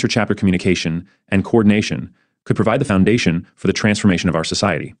systems of inter-chapter communication and coordination could provide the foundation for the transformation of our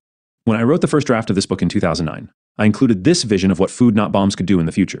society. When I wrote the first draft of this book in 2009, I included this vision of what Food Not Bombs could do in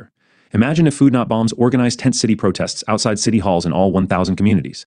the future. Imagine if Food Not Bombs organized tent city protests outside city halls in all 1,000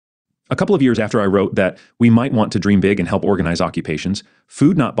 communities. A couple of years after I wrote that we might want to dream big and help organize occupations,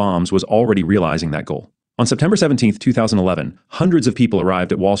 Food Not Bombs was already realizing that goal. On September 17, 2011, hundreds of people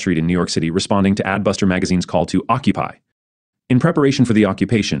arrived at Wall Street in New York City responding to Adbuster magazine's call to Occupy. In preparation for the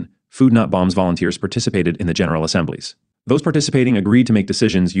occupation, Food Not Bombs volunteers participated in the General Assemblies. Those participating agreed to make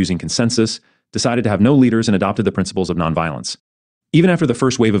decisions using consensus, decided to have no leaders, and adopted the principles of nonviolence. Even after the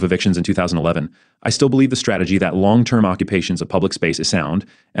first wave of evictions in 2011, I still believe the strategy that long-term occupations of public space is sound,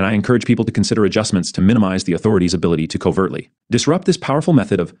 and I encourage people to consider adjustments to minimize the authorities' ability to covertly disrupt this powerful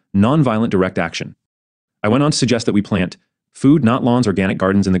method of nonviolent direct action. I went on to suggest that we plant food, not lawns, organic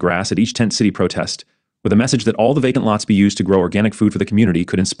gardens in the grass at each tent city protest, with a message that all the vacant lots be used to grow organic food for the community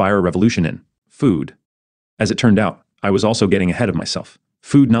could inspire a revolution in food. As it turned out, I was also getting ahead of myself.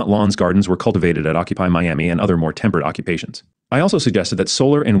 Food, not lawns, gardens were cultivated at Occupy Miami and other more tempered occupations. I also suggested that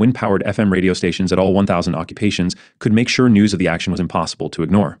solar and wind-powered FM radio stations at all 1,000 occupations could make sure news of the action was impossible to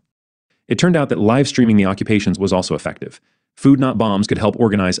ignore. It turned out that live streaming the occupations was also effective. Food Not Bombs could help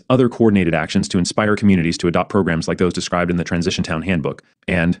organize other coordinated actions to inspire communities to adopt programs like those described in the Transition Town Handbook,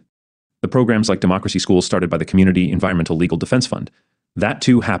 and the programs like Democracy Schools started by the Community Environmental Legal Defense Fund. That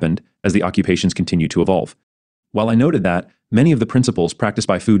too happened as the occupations continued to evolve. While I noted that many of the principles practiced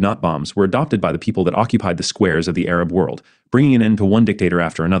by Food Not Bombs were adopted by the people that occupied the squares of the Arab world, bringing an end to one dictator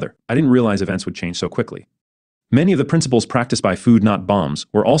after another, I didn't realize events would change so quickly. Many of the principles practiced by Food Not Bombs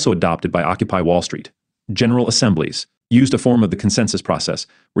were also adopted by Occupy Wall Street. General Assemblies used a form of the consensus process,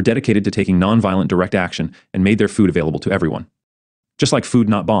 were dedicated to taking nonviolent direct action, and made their food available to everyone. Just like Food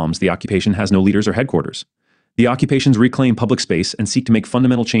Not Bombs, the occupation has no leaders or headquarters. The occupations reclaim public space and seek to make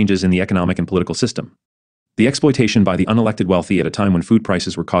fundamental changes in the economic and political system. The exploitation by the unelected wealthy at a time when food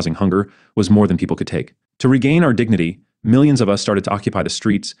prices were causing hunger was more than people could take. To regain our dignity, millions of us started to occupy the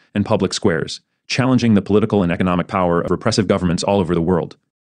streets and public squares, challenging the political and economic power of repressive governments all over the world.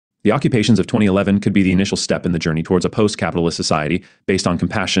 The occupations of 2011 could be the initial step in the journey towards a post-capitalist society based on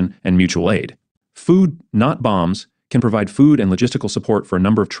compassion and mutual aid. Food Not Bombs can provide food and logistical support for a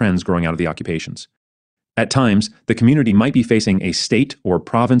number of trends growing out of the occupations. At times, the community might be facing a state or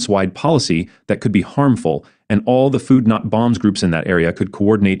province-wide policy that could be harmful, and all the Food Not Bombs groups in that area could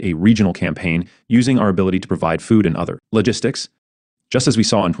coordinate a regional campaign using our ability to provide food and other logistics. Just as we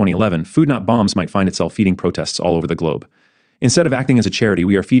saw in 2011, Food Not Bombs might find itself feeding protests all over the globe. Instead of acting as a charity,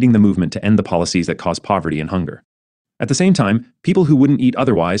 we are feeding the movement to end the policies that cause poverty and hunger. At the same time, people who wouldn't eat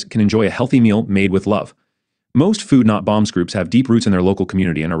otherwise can enjoy a healthy meal made with love. Most Food Not Bombs groups have deep roots in their local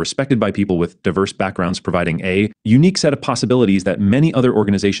community and are respected by people with diverse backgrounds, providing a unique set of possibilities that many other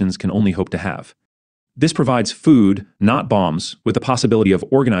organizations can only hope to have. This provides Food Not Bombs with the possibility of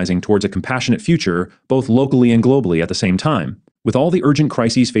organizing towards a compassionate future, both locally and globally at the same time. With all the urgent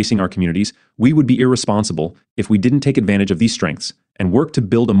crises facing our communities, we would be irresponsible if we didn't take advantage of these strengths and work to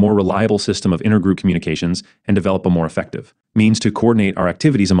build a more reliable system of intergroup communications and develop a more effective means to coordinate our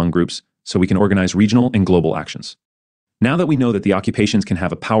activities among groups so we can organize regional and global actions. Now that we know that the occupations can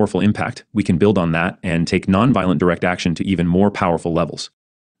have a powerful impact, we can build on that and take nonviolent direct action to even more powerful levels.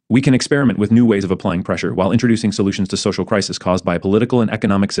 We can experiment with new ways of applying pressure while introducing solutions to social crisis caused by a political and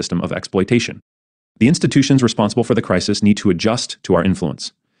economic system of exploitation. The institutions responsible for the crisis need to adjust to our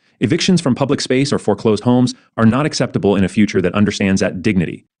influence. Evictions from public space or foreclosed homes are not acceptable in a future that understands that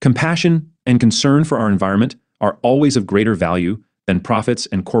dignity, compassion, and concern for our environment are always of greater value than profits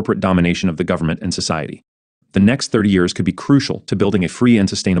and corporate domination of the government and society. The next 30 years could be crucial to building a free and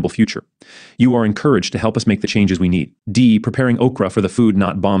sustainable future. You are encouraged to help us make the changes we need. D. Preparing okra for the Food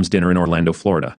Not Bombs dinner in Orlando, Florida.